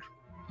River.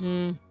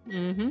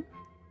 Mm-hmm.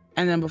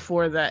 And then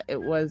before that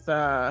it was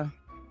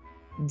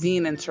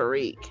Dean and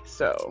Tariq.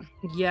 So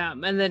yeah,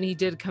 and then he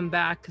did come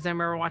back because I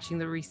remember watching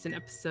the recent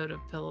episode of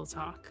Pillow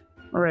Talk.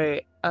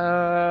 Right.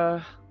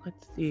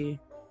 Let's see.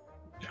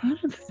 I'm trying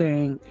to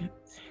think.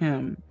 It's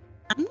him.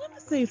 I'm gonna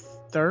say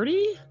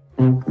 30.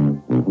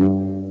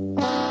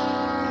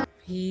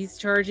 He's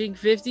charging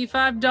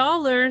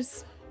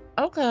 $55.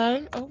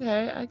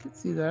 Okay, I could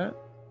see that.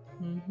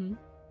 Mm-hmm.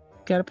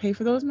 Gotta pay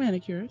for those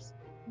manicures.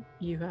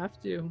 You have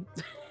to.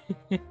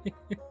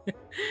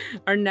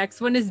 Our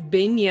next one is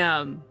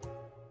Binyam.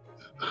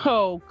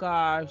 Oh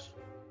gosh.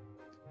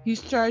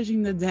 He's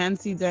charging the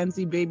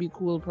dancy baby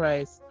cool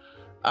price.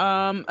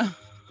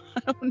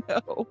 I don't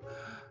know.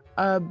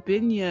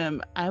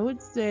 Binyam, I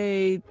would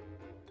say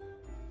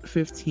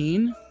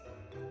 15.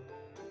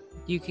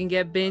 You can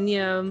get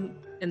Binyam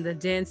in the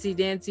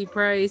dancy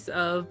price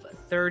of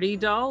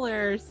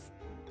 $30.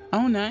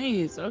 Oh,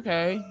 nice.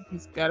 Okay.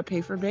 He's got to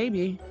pay for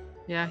baby.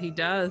 Yeah, he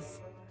does.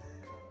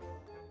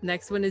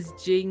 Next one is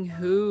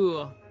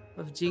Jinghu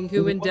of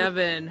Jinghu and What?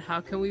 Devon.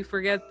 How can we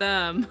forget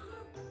them?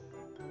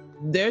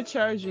 They're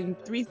charging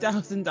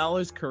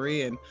 $3,000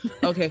 Korean.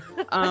 Okay.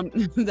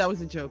 That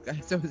was a joke,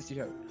 guys. That was a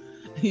joke.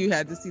 You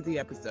had to see the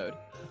episode.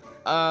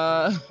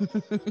 Wow.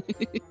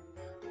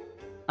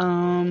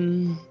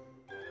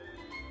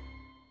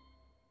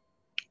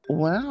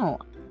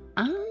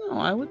 I don't know.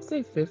 I would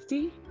say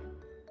 50.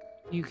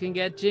 You can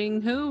get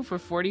Jinghu for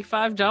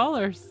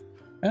 $45.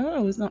 Oh,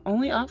 it was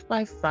only off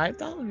by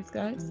 $5,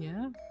 guys.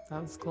 Yeah,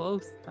 that was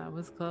close. That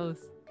was close.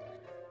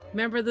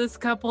 Remember this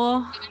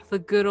couple? The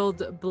good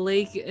old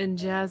Blake and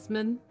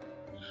Jasmine?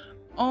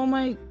 Oh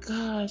my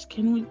gosh.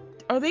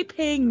 Are they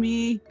paying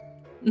me?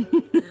 They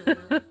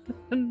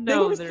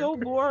were so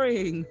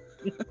boring.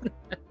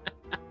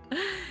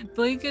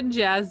 Blake and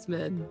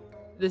Jasmine.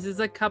 This is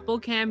a couple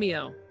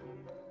cameo.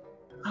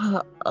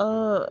 I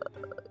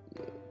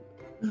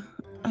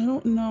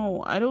don't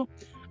know. I don't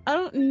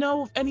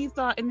know of any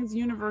thought in this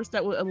universe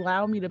that would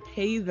allow me to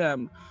pay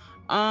them.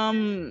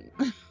 $20.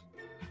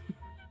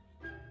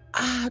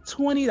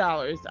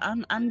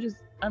 I'm just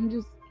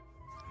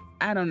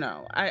I don't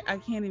know. I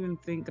can't even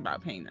think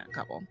about paying that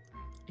couple.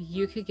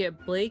 You could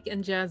get Blake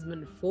and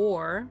Jasmine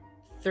for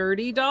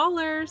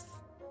 $30.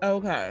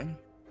 Okay,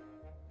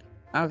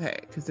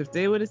 because if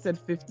they would have said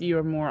 50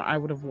 or more, I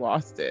would have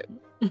lost it.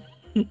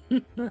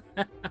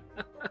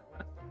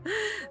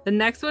 The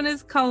next one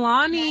is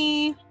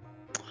Kalani.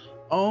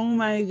 Oh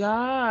my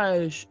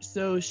gosh.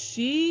 So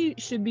she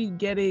should be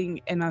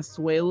getting an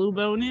Asuelu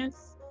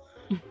bonus.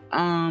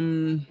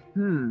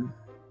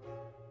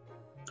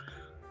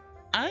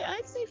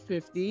 I'd say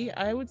 50.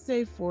 I would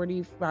say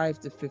 $45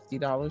 to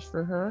 $50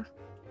 for her.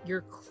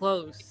 You're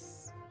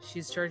close.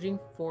 She's charging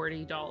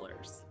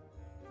 $40.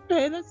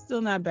 Okay, that's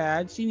still not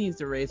bad. She needs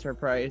to raise her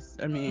price.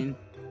 I mean,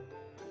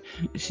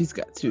 she's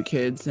got 2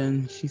 kids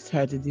and she's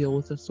had to deal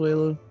with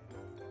Asuelu.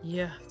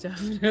 Yeah,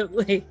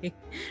 definitely.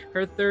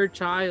 Her 3rd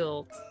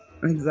child.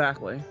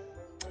 Exactly.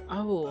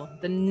 Oh,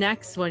 the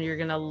next one you're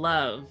gonna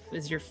love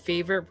is your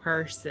favorite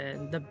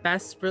person, the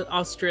best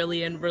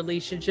Australian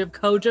relationship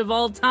coach of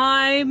all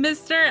time,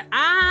 Mr.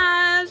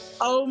 Ash.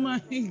 Oh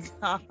my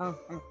god.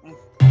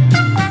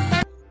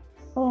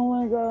 Oh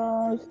my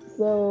gosh.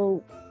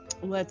 So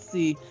let's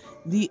see.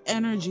 The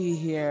energy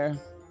here.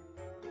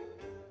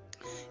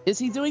 Is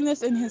he doing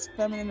this in his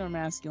feminine or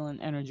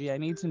masculine energy? I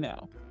need to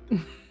know.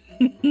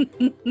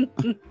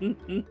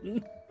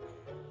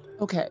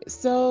 Okay,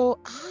 so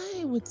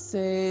I would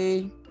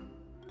say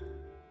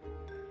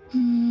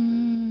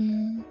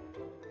I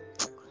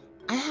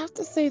have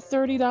to say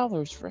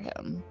 $30 for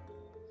him.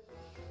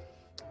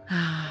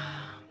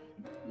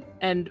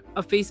 And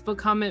a Facebook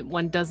comment,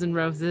 1 dozen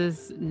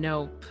roses.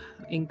 Nope,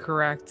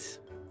 incorrect.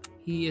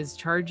 He is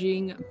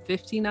charging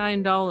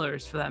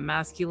 $59 for that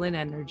masculine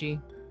energy.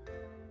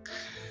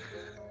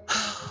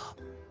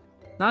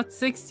 Not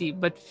 60,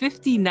 but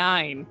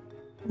 59.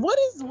 What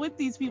is with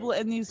these people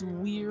and these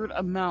weird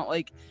amount?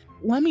 Like,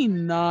 let me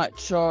not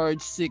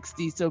charge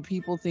 60 so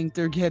people think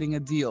they're getting a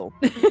deal.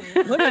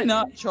 Let me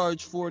not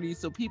charge 40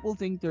 so people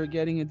think they're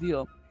getting a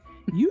deal.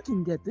 You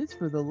can get this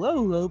for the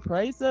low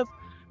price of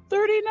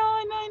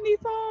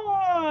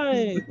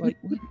 $39.95. Like,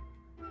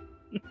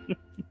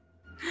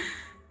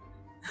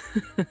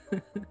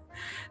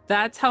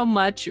 That's how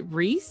much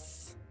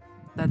Reese.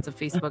 That's a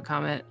Facebook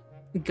comment.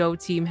 Go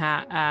Team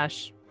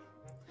Ash.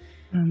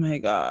 oh my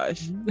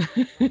gosh.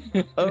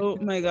 Oh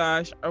my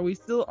gosh. Are we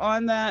still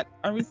on that?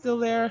 Are we still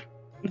there?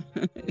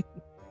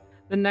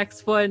 The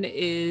next one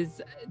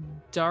is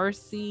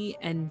Darcy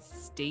and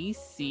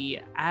Stacy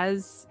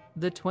as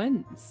the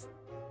twins.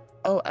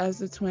 Oh, as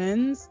the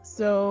twins?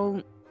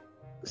 So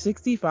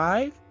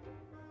 65?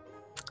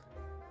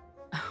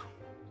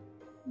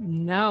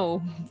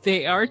 No,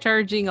 they are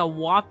charging a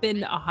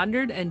whopping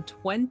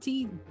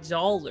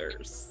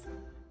 $120.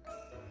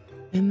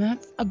 And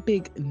that's a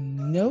big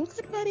no,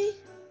 good buddy.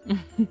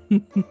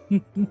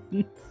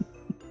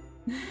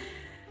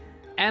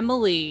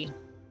 Emily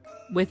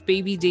with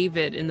baby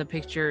David in the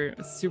picture.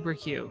 Super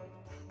cute.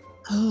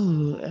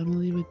 Oh,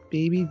 Emily with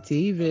baby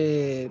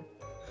David.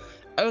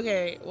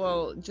 Okay,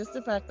 well, just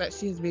the fact that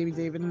she has baby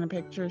David in the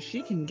picture,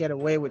 she can get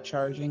away with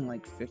charging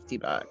like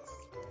 $50.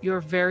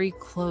 You're very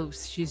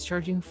close. She's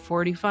charging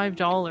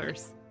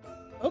 $45.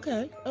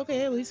 Okay,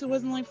 at least it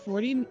wasn't like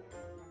 $49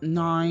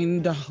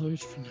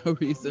 for no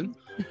reason.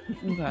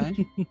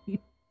 Okay.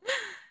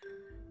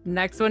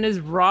 Next one is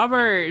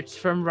Robert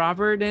from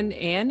Robert and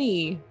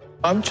Annie.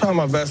 I'm trying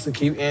my best to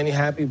keep Annie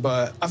happy,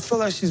 but I feel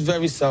like she's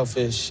very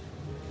selfish.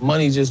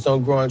 Money just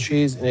don't grow on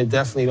trees, and it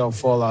definitely don't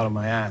fall out of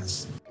my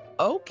ass.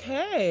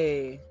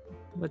 Okay.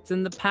 What's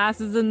in the past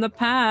is in the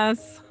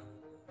past.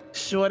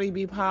 Shorty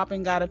be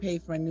popping, gotta pay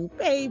for a new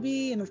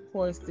baby, and of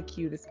course the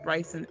cutest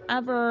Bryson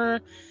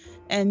ever.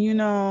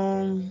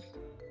 And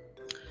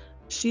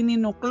she need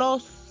no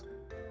clothes.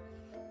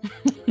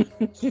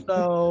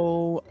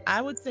 So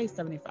I would say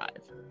 75.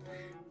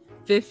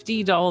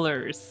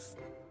 $50.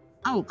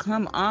 Oh,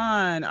 come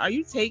on. Are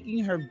you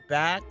taking her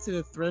back to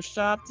the thrift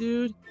shop,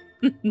 dude?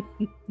 I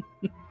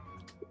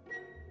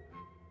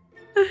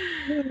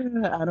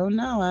don't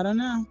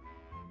know.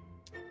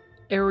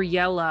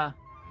 Ariella.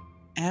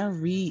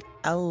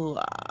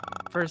 Ariella.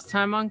 First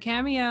time on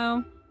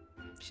Cameo.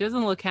 She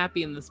doesn't look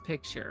happy in this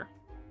picture.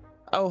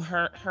 Oh,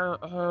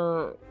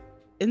 her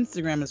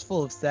Instagram is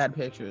full of sad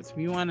pictures. If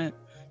you want to,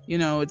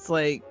 it's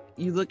like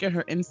you look at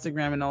her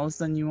Instagram and all of a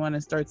sudden you want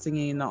to start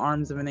singing in the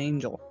arms of an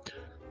angel.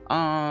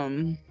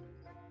 Okay,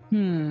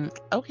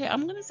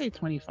 I'm gonna say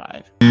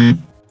 25.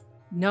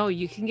 No,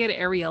 you can get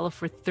Ariella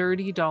for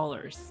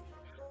 $30.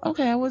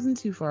 Okay, I wasn't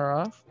too far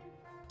off.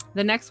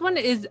 The next one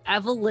is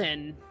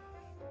Evelyn.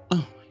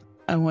 Oh,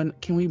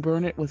 can we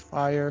burn it with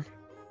fire?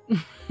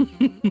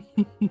 The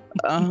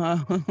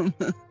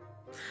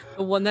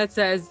one that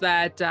says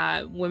that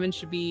women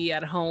should be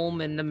at home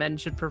and the men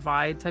should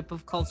provide type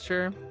of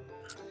culture.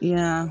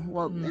 Yeah,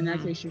 well, in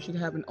that case, you should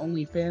have an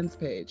OnlyFans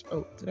page.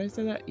 Oh, did I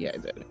say that? Yeah, I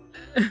did.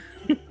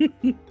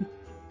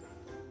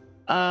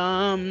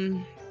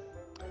 I'm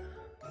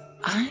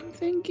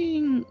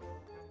thinking,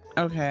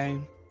 okay,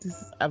 this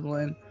is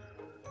Evelyn.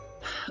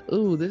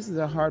 Ooh, this is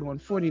a hard one.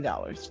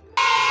 $40.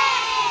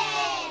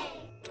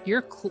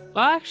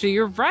 Actually,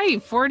 you're right.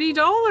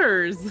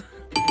 $40.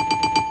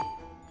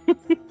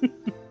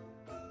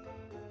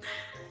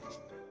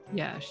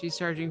 Yeah, she's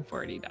charging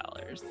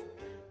 $40.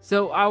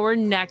 So our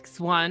next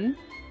one,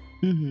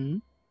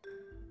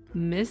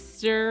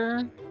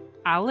 Mr.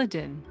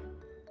 Aladdin.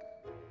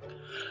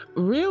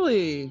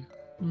 Really?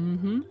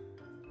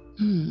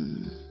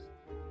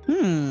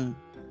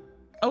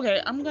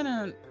 Okay, I'm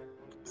gonna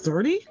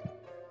 30.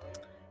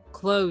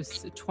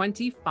 Close.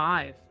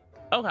 25.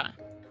 Okay.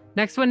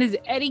 Next one is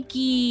Eddie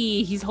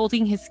Key. He's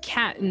holding his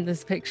cat in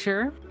this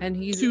picture, and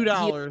he's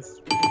 $2.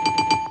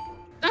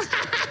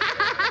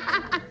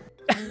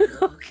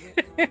 Okay.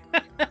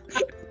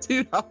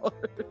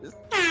 $2.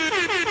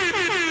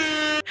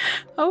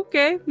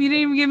 Okay, you didn't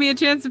even give me a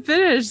chance to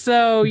finish,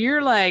 so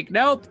you're like,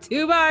 nope,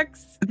 $2.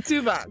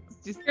 $2.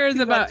 Just cares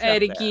 $2 about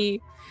Eddie there.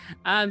 Key.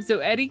 So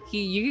Eddie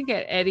Key, you can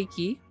get Eddie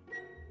Key,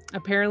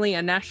 apparently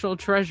a national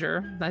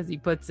treasure, as he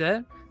puts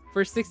it,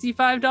 for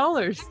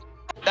 $65.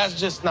 That's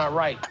just not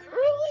right.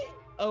 Really?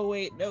 Oh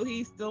wait, no,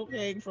 he's still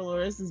paying for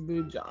Larissa's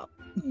boob job.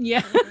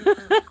 Yeah.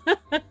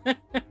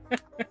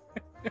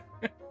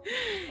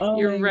 Oh,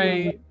 you're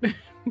right.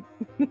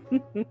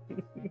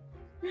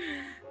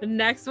 The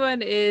next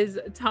one is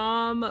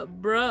Tom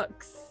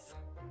Brooks.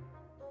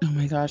 Oh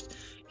my gosh,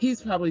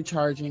 he's probably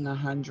charging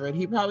 100.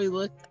 He probably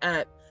looked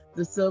at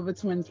the Silver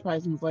Twins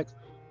price and was like,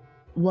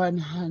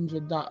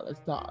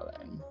 $100,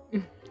 darling.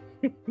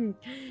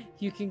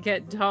 You can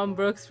get Tom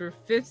Brooks for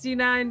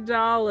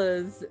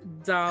 $59,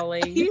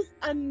 darling. He's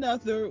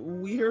another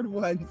weird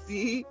one.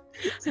 See,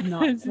 it's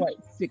not quite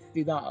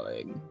 $60,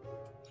 darling.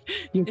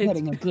 You're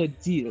getting a good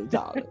deal,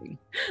 darling.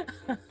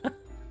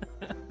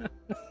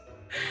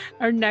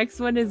 Our next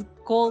one is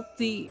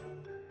Colty.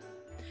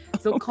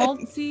 So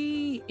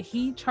Colty,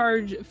 he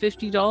charged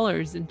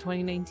 $50 in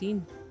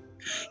 2019.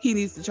 He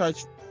needs to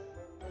charge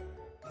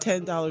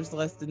 $10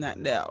 less than that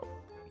now.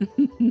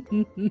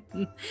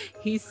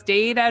 He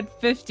stayed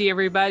at 50,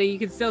 everybody. You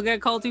can still get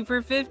Colty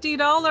for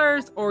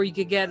 $50, or you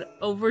could get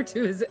over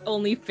to his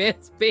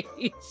OnlyFans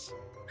page.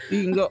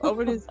 You can go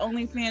over to his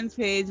OnlyFans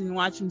page and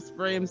watch him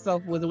spray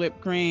himself with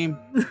whipped cream.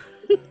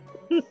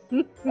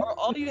 Or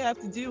all you have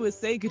to do is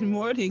say good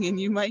morning and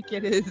you might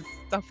get his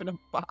stuff in a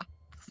box.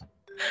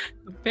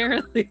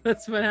 Apparently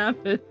that's what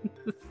happened.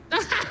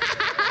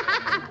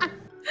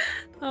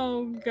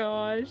 Oh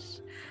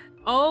gosh.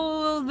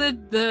 Oh,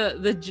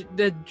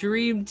 the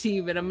dream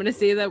team, and I'm gonna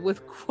say that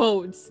with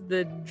quotes,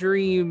 the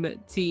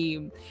dream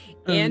team.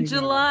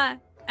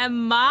 Angela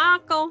and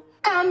Michael.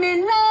 I'm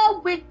in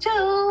love with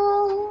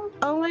you.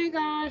 Oh my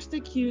gosh, the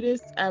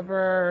cutest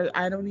ever.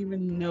 I don't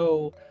even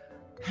know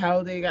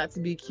how they got to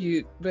be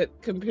cute, but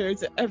compared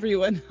to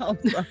everyone else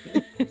on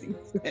the season,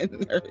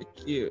 they're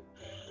cute.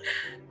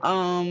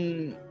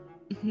 I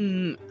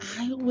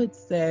would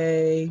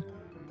say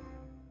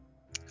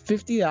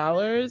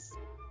 $50.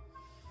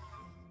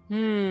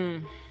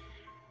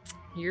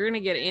 You're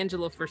gonna get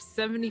Angela for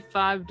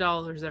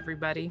 $75,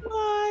 everybody.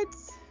 What?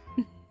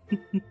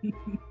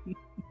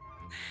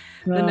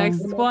 The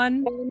next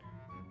one,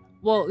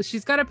 well,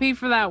 she's got to pay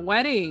for that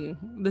wedding.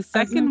 The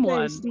second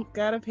one. She's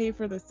got to pay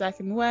for the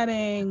second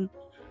wedding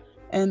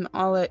and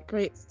all that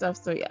great stuff.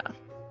 So yeah.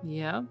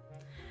 Yeah.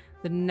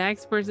 The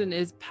next person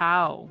is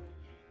Pow.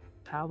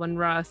 Pow and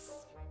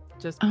Russ.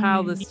 Just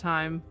Pow this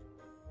time.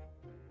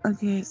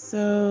 Okay,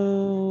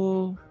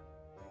 so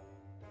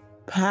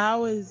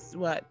Pow is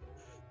what?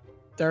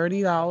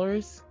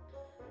 $30?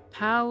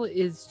 Pow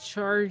is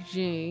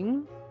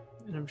charging,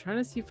 and I'm trying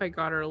to see if I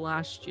got her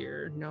last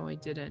year. No, I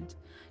didn't.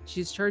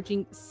 She's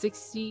charging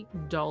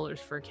 $60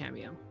 for a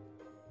Cameo.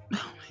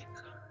 Oh my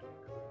god.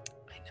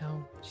 I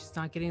No, she's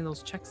not getting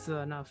those checks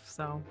enough.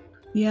 So,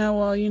 Yeah,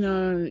 well,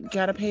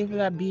 gotta pay for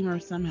that Beamer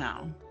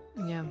somehow.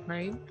 yeah,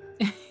 right.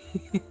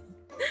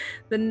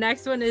 The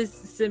next one is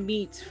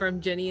Samit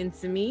from Jenny and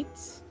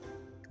Samit.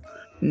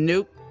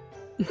 Nope.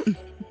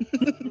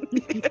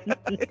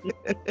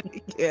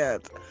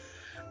 Can't.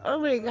 Oh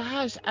my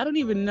gosh, I don't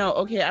even know.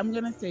 Okay, I'm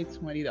gonna say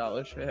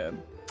 $20 for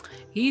him.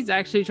 He's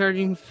actually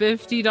charging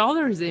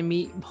 $50,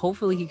 and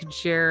hopefully he could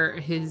share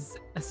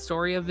a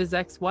story of his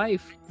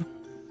ex-wife.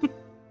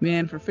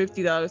 Man, for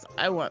 $50,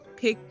 I want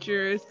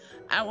pictures.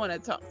 I want to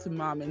talk to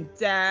mom and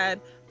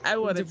dad. I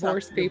want to talk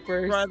Divorce to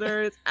papers.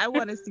 brothers. I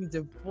want to see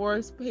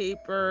divorce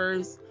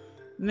papers.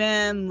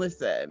 Man,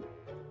 listen,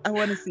 I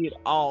want to see it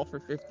all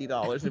for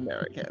 $50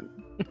 American.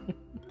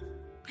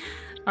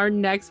 Our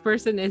next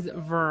person is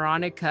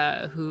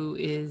Veronica, who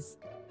is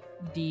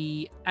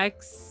the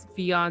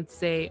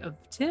ex-fiance of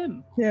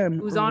Tim,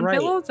 who's on right.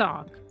 Pillow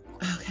Talk.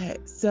 Okay,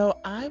 so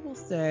I will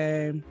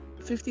say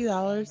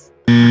 $50.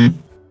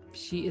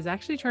 She is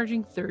actually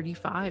charging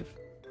 $35.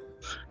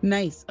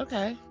 Nice.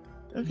 Okay.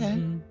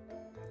 Mhm.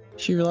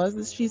 She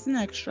realizes she's an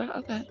extra.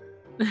 Okay.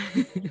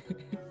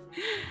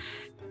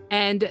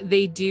 And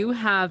they do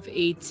have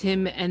a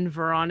Tim and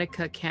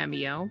Veronica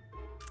cameo.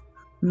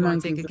 You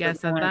want to take a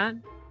guess at that?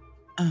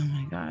 Oh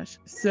my gosh.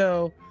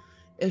 So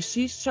if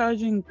she's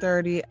charging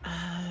 30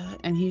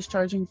 and he's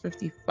charging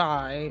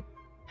 55,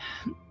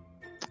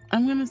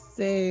 I'm going to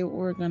say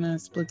we're going to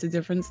split the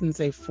difference and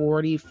say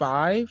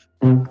 45.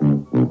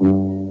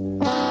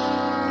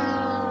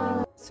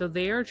 So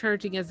they are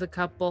charging as a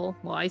couple.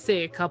 Well, I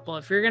say a couple.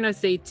 If you're going to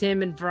say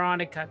Tim and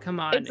Veronica, come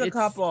on. It's a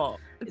couple.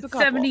 It's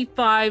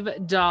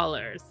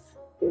 $75.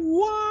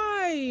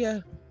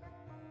 Why?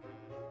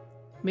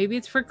 Maybe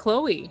it's for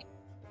Chloe.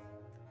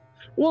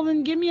 Well,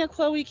 then give me a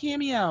Chloe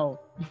cameo.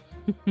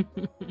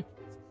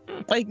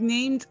 Like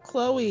named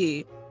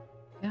Chloe.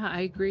 Yeah,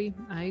 I agree.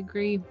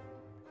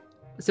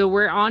 So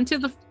we're on to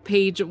the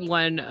page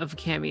 1 of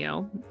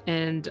Cameo,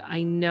 and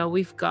I know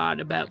we've got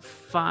about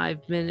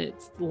 5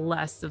 minutes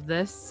less of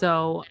this.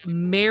 So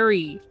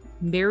Mary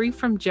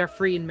from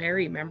Jeffrey and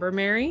Mary. Remember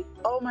Mary?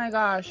 Oh my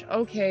gosh.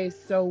 Okay,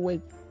 so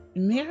with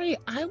Mary,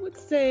 I would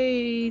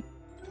say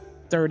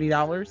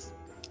 $30.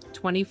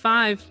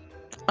 $25.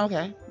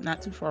 Okay,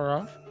 not too far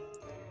off.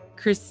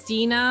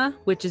 Christina,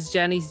 which is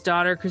Jenny's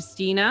daughter,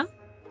 Christina.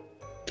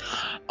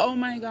 Oh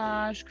my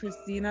gosh,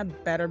 Christina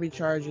better be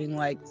charging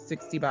like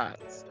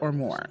 $60 or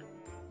more.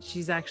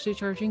 She's actually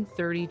charging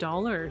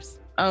 $30.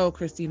 Oh,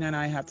 Christina and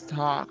I have to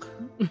talk.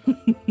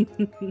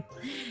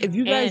 If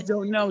you guys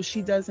don't know,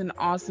 she does an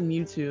awesome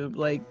YouTube.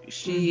 Like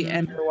she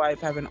and her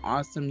wife have an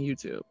awesome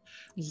YouTube.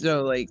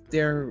 So like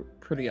they're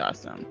pretty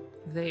awesome.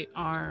 They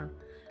are.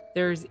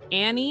 There's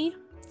Annie,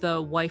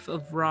 the wife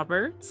of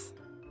Robert.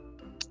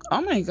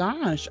 Oh my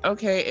gosh.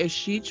 Okay, is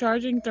she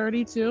charging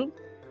 32?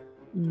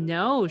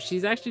 No,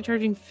 she's actually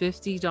charging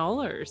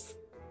 $50.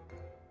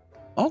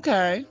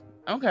 Okay.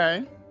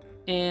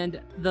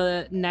 And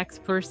the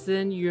next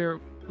person, your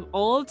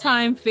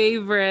all-time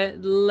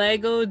favorite,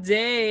 Lego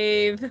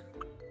Dave.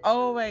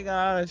 Oh my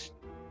gosh.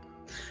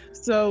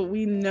 So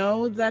we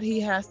know that he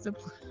has to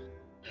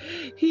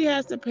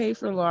pay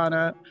for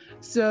Lana.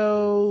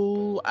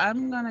 So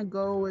I'm gonna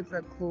go with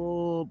a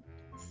cool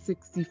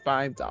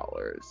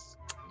 $65.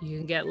 You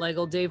can get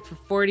Lego Dave for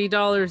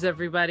 $40,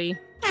 everybody.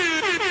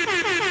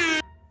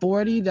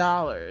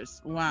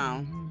 $40.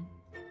 Wow.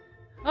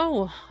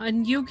 Oh, a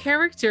new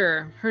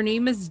character. Her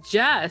name is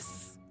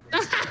Jess.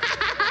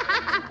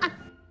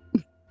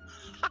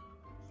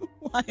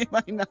 Why am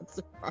I not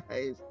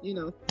surprised?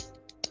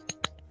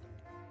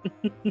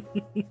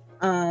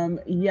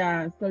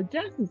 Yeah, so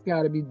Jess has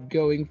got to be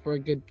going for a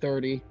good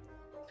 30.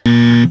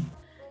 You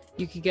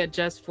could get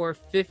Jess for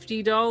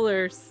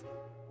 $50.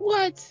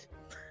 What?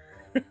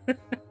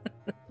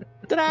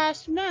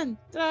 Trash man.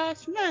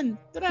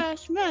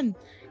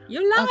 You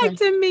lied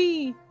to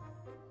me.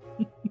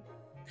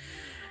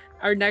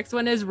 Our next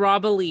one is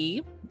Robba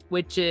Lee,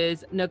 which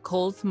is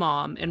Nicole's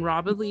mom, and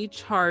Robba Lee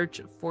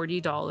charged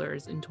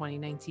 $40 in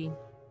 2019.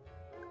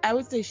 I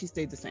would say she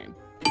stayed the same.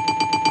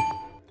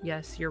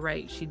 Yes, you're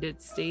right. She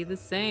did stay the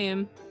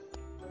same.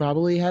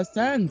 Probably has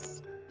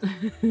sense.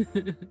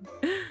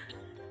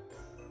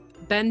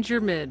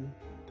 Benjamin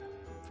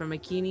from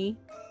Akini.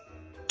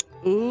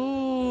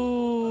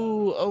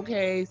 Ooh,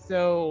 okay,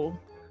 so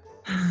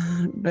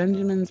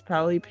Benjamin's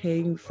probably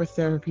paying for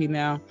therapy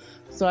now,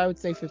 so I would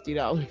say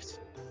 $50.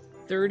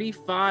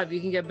 $35. You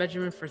can get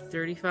Benjamin for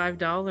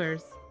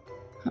 $35.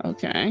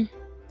 Okay.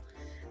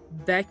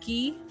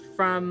 Becky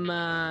from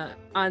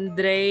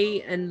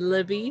Andre and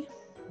Libby's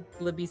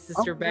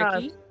sister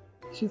Becky. Gosh.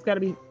 She's got to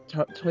be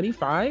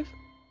 25?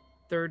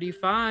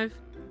 $35.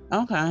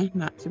 Okay,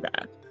 not too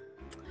bad.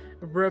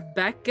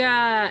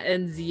 Rebecca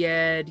and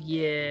Zied,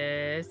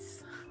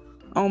 yes.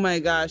 Oh my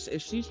gosh, if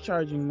she's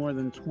charging more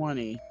than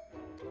 20.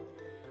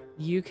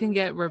 You can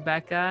get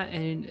Rebecca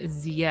and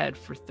Zied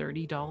for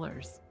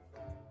 $30.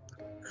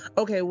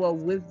 Okay, well,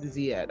 with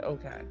Zied,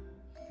 okay.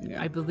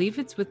 Yeah. I believe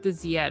it's with the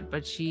Zied,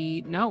 but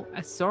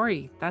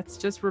sorry, that's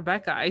just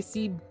Rebecca. I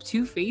see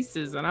two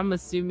faces and I'm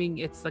assuming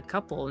it's the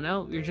couple.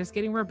 No, you're just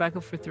getting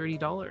Rebecca for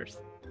 $30.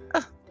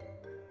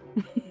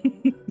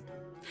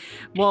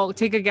 Well,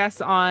 take a guess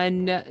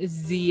on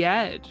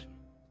Zied.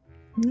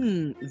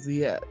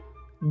 Zied.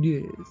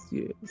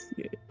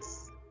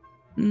 Yes.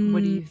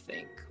 What do you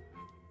think?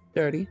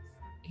 30.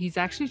 He's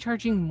actually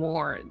charging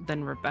more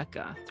than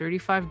Rebecca.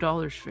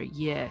 $35 for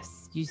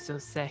yes. You so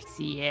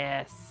sexy,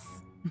 yes.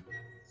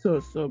 So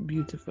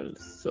beautiful.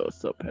 So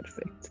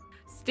perfect.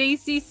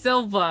 Stacy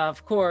Silva,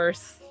 of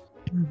course.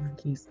 Oh my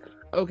geez.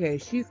 Okay,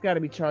 she's got to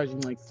be charging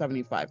like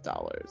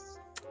 $75.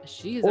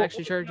 She is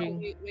actually charging.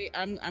 Wait.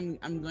 I'm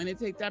going to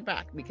take that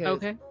back because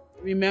Okay.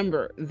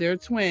 remember, they're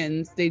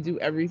twins. They do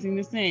everything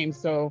the same.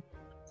 So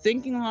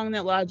thinking along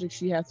that logic,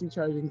 she has to be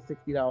charging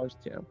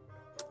 $60 too.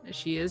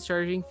 She is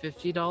charging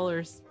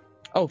 $50.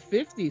 Oh,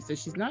 50. So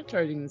she's not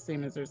charging the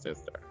same as her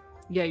sister.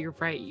 Yeah, you're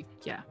right.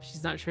 Yeah,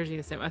 she's not charging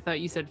the same. I thought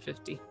you said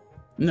 50.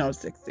 No,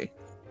 60.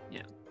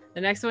 Yeah.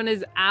 The next one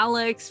is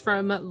Alex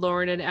from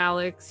Lauren and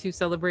Alex, who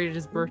celebrated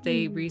his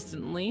birthday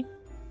recently.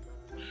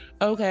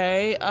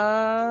 Okay.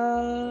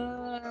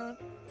 Or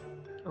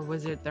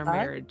was it their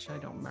marriage? I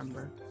don't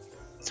remember.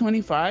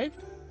 25.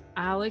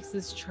 Alex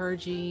is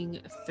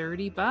charging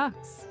 $30.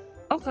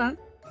 Okay.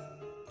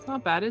 It's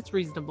not bad. It's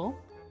reasonable.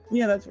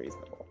 Yeah, that's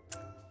reasonable.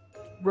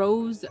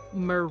 Rose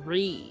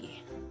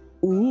Marie.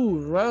 Ooh,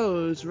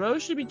 Rose.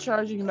 Rose should be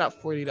charging about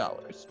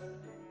 $40.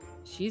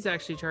 She's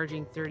actually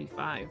charging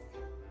 $35.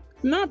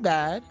 Not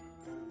bad.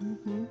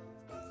 Mm-hmm.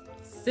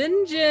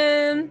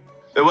 Sinjin.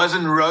 There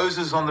wasn't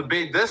roses on the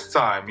bed this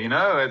time, you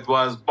know? It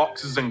was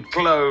boxes and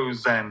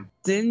clothes and...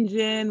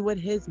 Sinjin with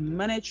his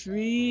money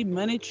tree.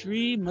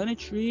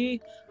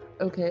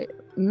 Okay,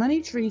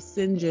 money tree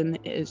Sinjin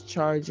is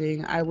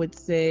charging, I would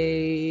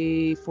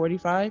say,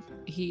 45.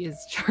 He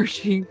is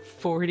charging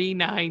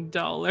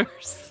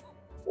 $49.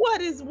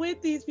 What is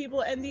with these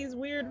people and these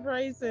weird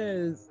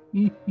prices?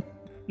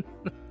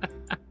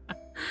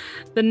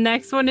 The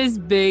next one is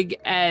Big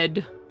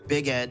Ed.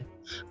 Big Ed.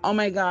 Oh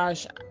my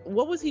gosh,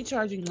 what was he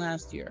charging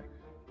last year?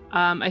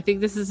 I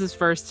think this is his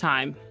first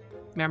time.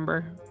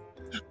 Remember?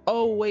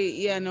 Oh wait,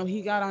 yeah, no,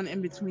 he got on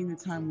in between the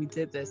time we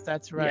did this.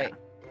 That's right. Yeah.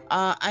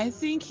 I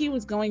think he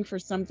was going for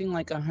something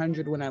like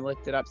 100 when I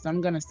looked it up, so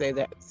I'm gonna say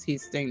that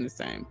he's staying the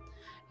same.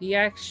 He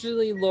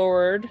actually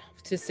lowered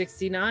to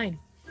 69.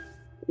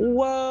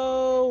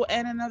 Whoa,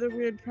 and another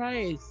weird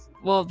price.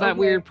 Well, that Okay.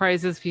 weird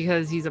price is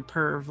because he's a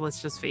perv.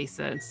 Let's just face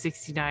it.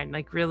 69.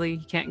 Like, really?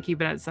 You can't keep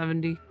it at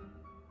 70?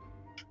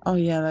 Oh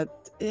yeah,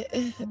 I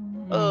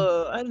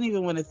don't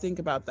even want to think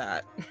about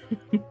that.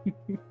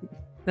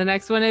 The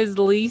next one is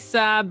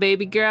Lisa,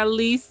 baby girl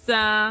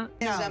Lisa.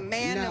 Is a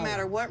man, no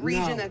matter what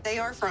region that they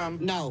are from.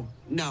 No,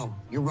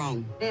 you're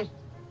wrong.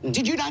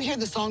 Did you not hear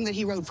the song that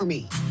he wrote for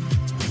me?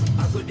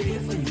 I go there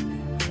for you.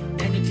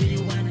 Anything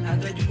you want, I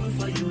go do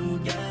for you,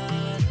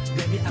 girl.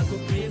 Baby, I go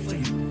pray for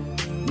you.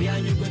 Me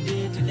and you go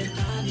there till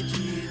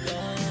eternity,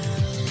 girl.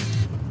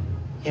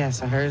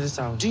 Yes, I heard the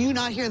song. Do you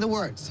not hear the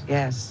words?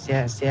 Yes.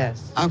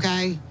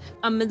 Okay.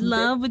 I'm in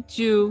love with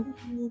you.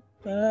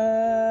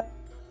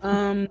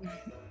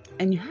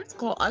 And you have to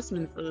call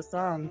Usman for the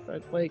song, so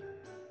it's like,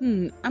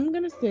 I'm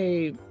gonna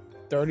say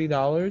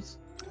 $30.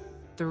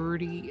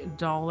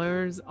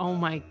 $30. Oh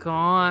my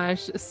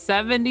gosh.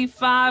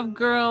 75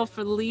 girl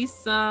for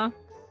Lisa.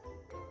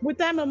 With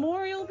that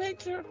memorial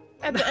picture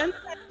at the end?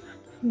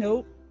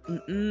 Nope.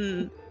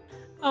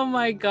 Oh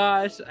my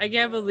gosh. I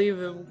can't believe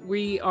it.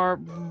 We are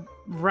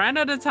ran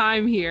out of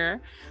time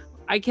here.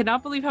 I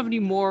cannot believe how many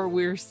more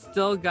we're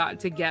still got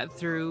to get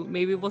through.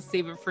 Maybe we'll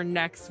save it for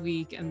next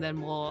week and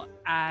then we'll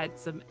add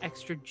some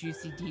extra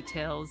juicy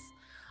details.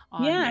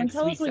 And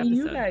tell us what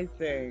you guys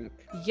think.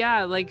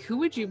 Yeah, like who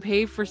would you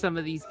pay for some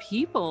of these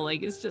people?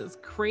 Like it's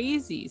just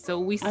crazy. So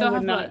we still I would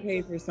have not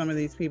pay for some of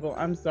these people.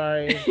 I'm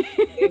sorry.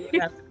 They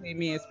would have to pay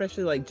me,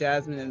 especially like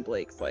Jasmine and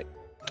Blake's. Like,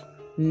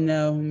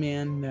 no,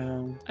 man,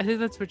 no. I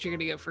think that's what you're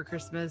gonna get for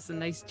Christmas. A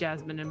nice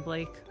Jasmine and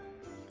Blake.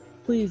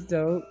 Please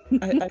don't.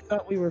 I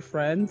thought we were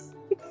friends.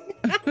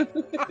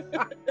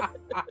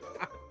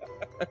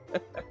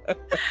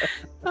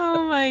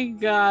 Oh my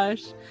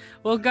gosh.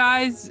 Well,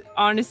 guys,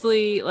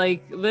 honestly,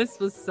 like this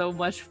was so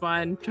much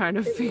fun trying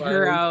to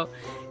figure out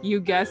you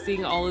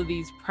guessing all of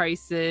these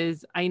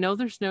prices. I know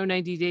there's no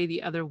 90 day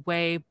the other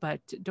way,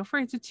 but don't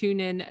forget to tune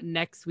in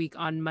next week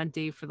on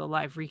Monday for the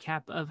live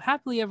recap of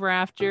Happily Ever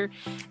After.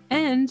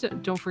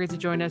 And don't forget to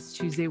join us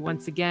Tuesday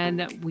once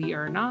again. We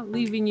are not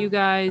leaving you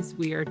guys.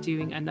 We are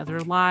doing another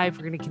live.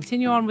 We're going to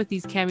continue on with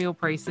these Cameo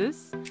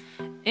prices.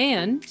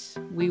 And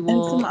we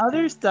will... And some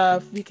other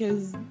stuff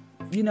because...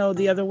 You know,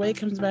 the other way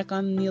comes back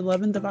on the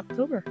 11th of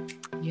October.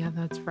 Yeah,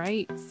 that's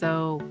right.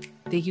 So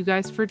thank you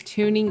guys for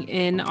tuning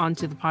in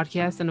onto the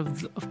podcast and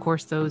of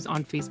course those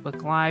on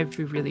Facebook Live.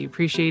 We really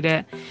appreciate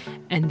it.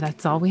 And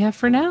that's all we have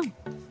for now.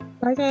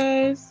 Bye,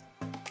 guys.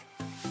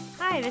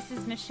 Hi, this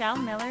is Michelle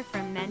Miller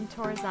from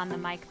Mentors on the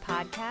Mic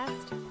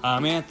podcast.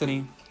 I'm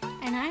Anthony.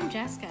 And I'm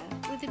Jessica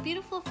with the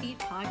Beautiful Feet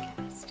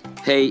podcast.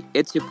 Hey,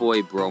 it's your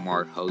boy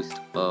Bromar, host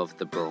of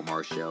The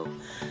Bromar Show.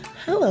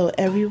 Hello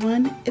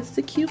everyone, it's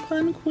the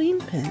Coupon Queen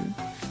Pin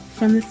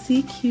from the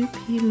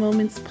CQP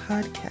Moments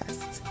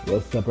podcast.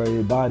 What's up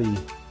everybody?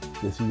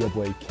 This is your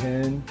boy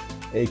Ken,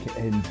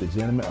 aka the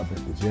Gentleman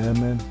of the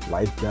Gentleman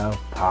Lifestyle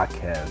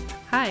Podcast.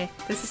 Hi,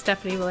 this is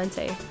Stephanie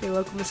Valente, your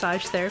local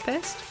massage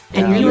therapist.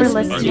 And you are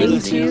listening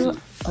to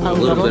A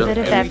Little Bit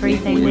of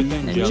Everything with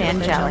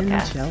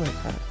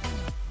Angelica.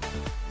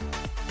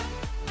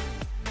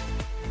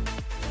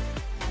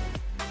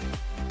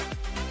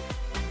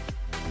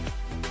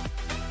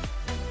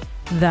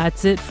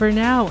 That's it for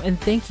now, and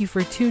thank you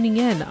for tuning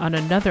in on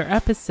another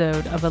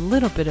episode of A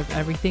Little Bit of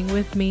Everything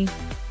with me.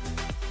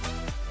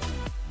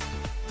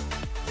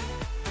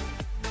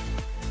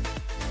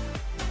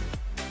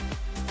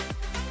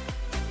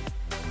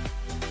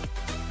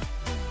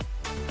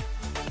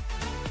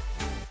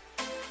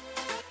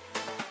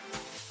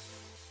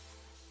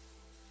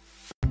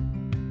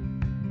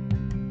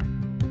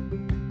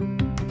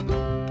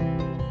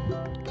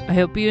 I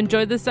hope you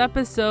enjoyed this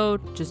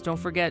episode. Just don't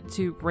forget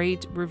to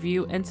rate,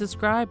 review, and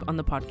subscribe on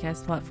the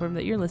podcast platform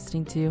that you're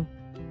listening to.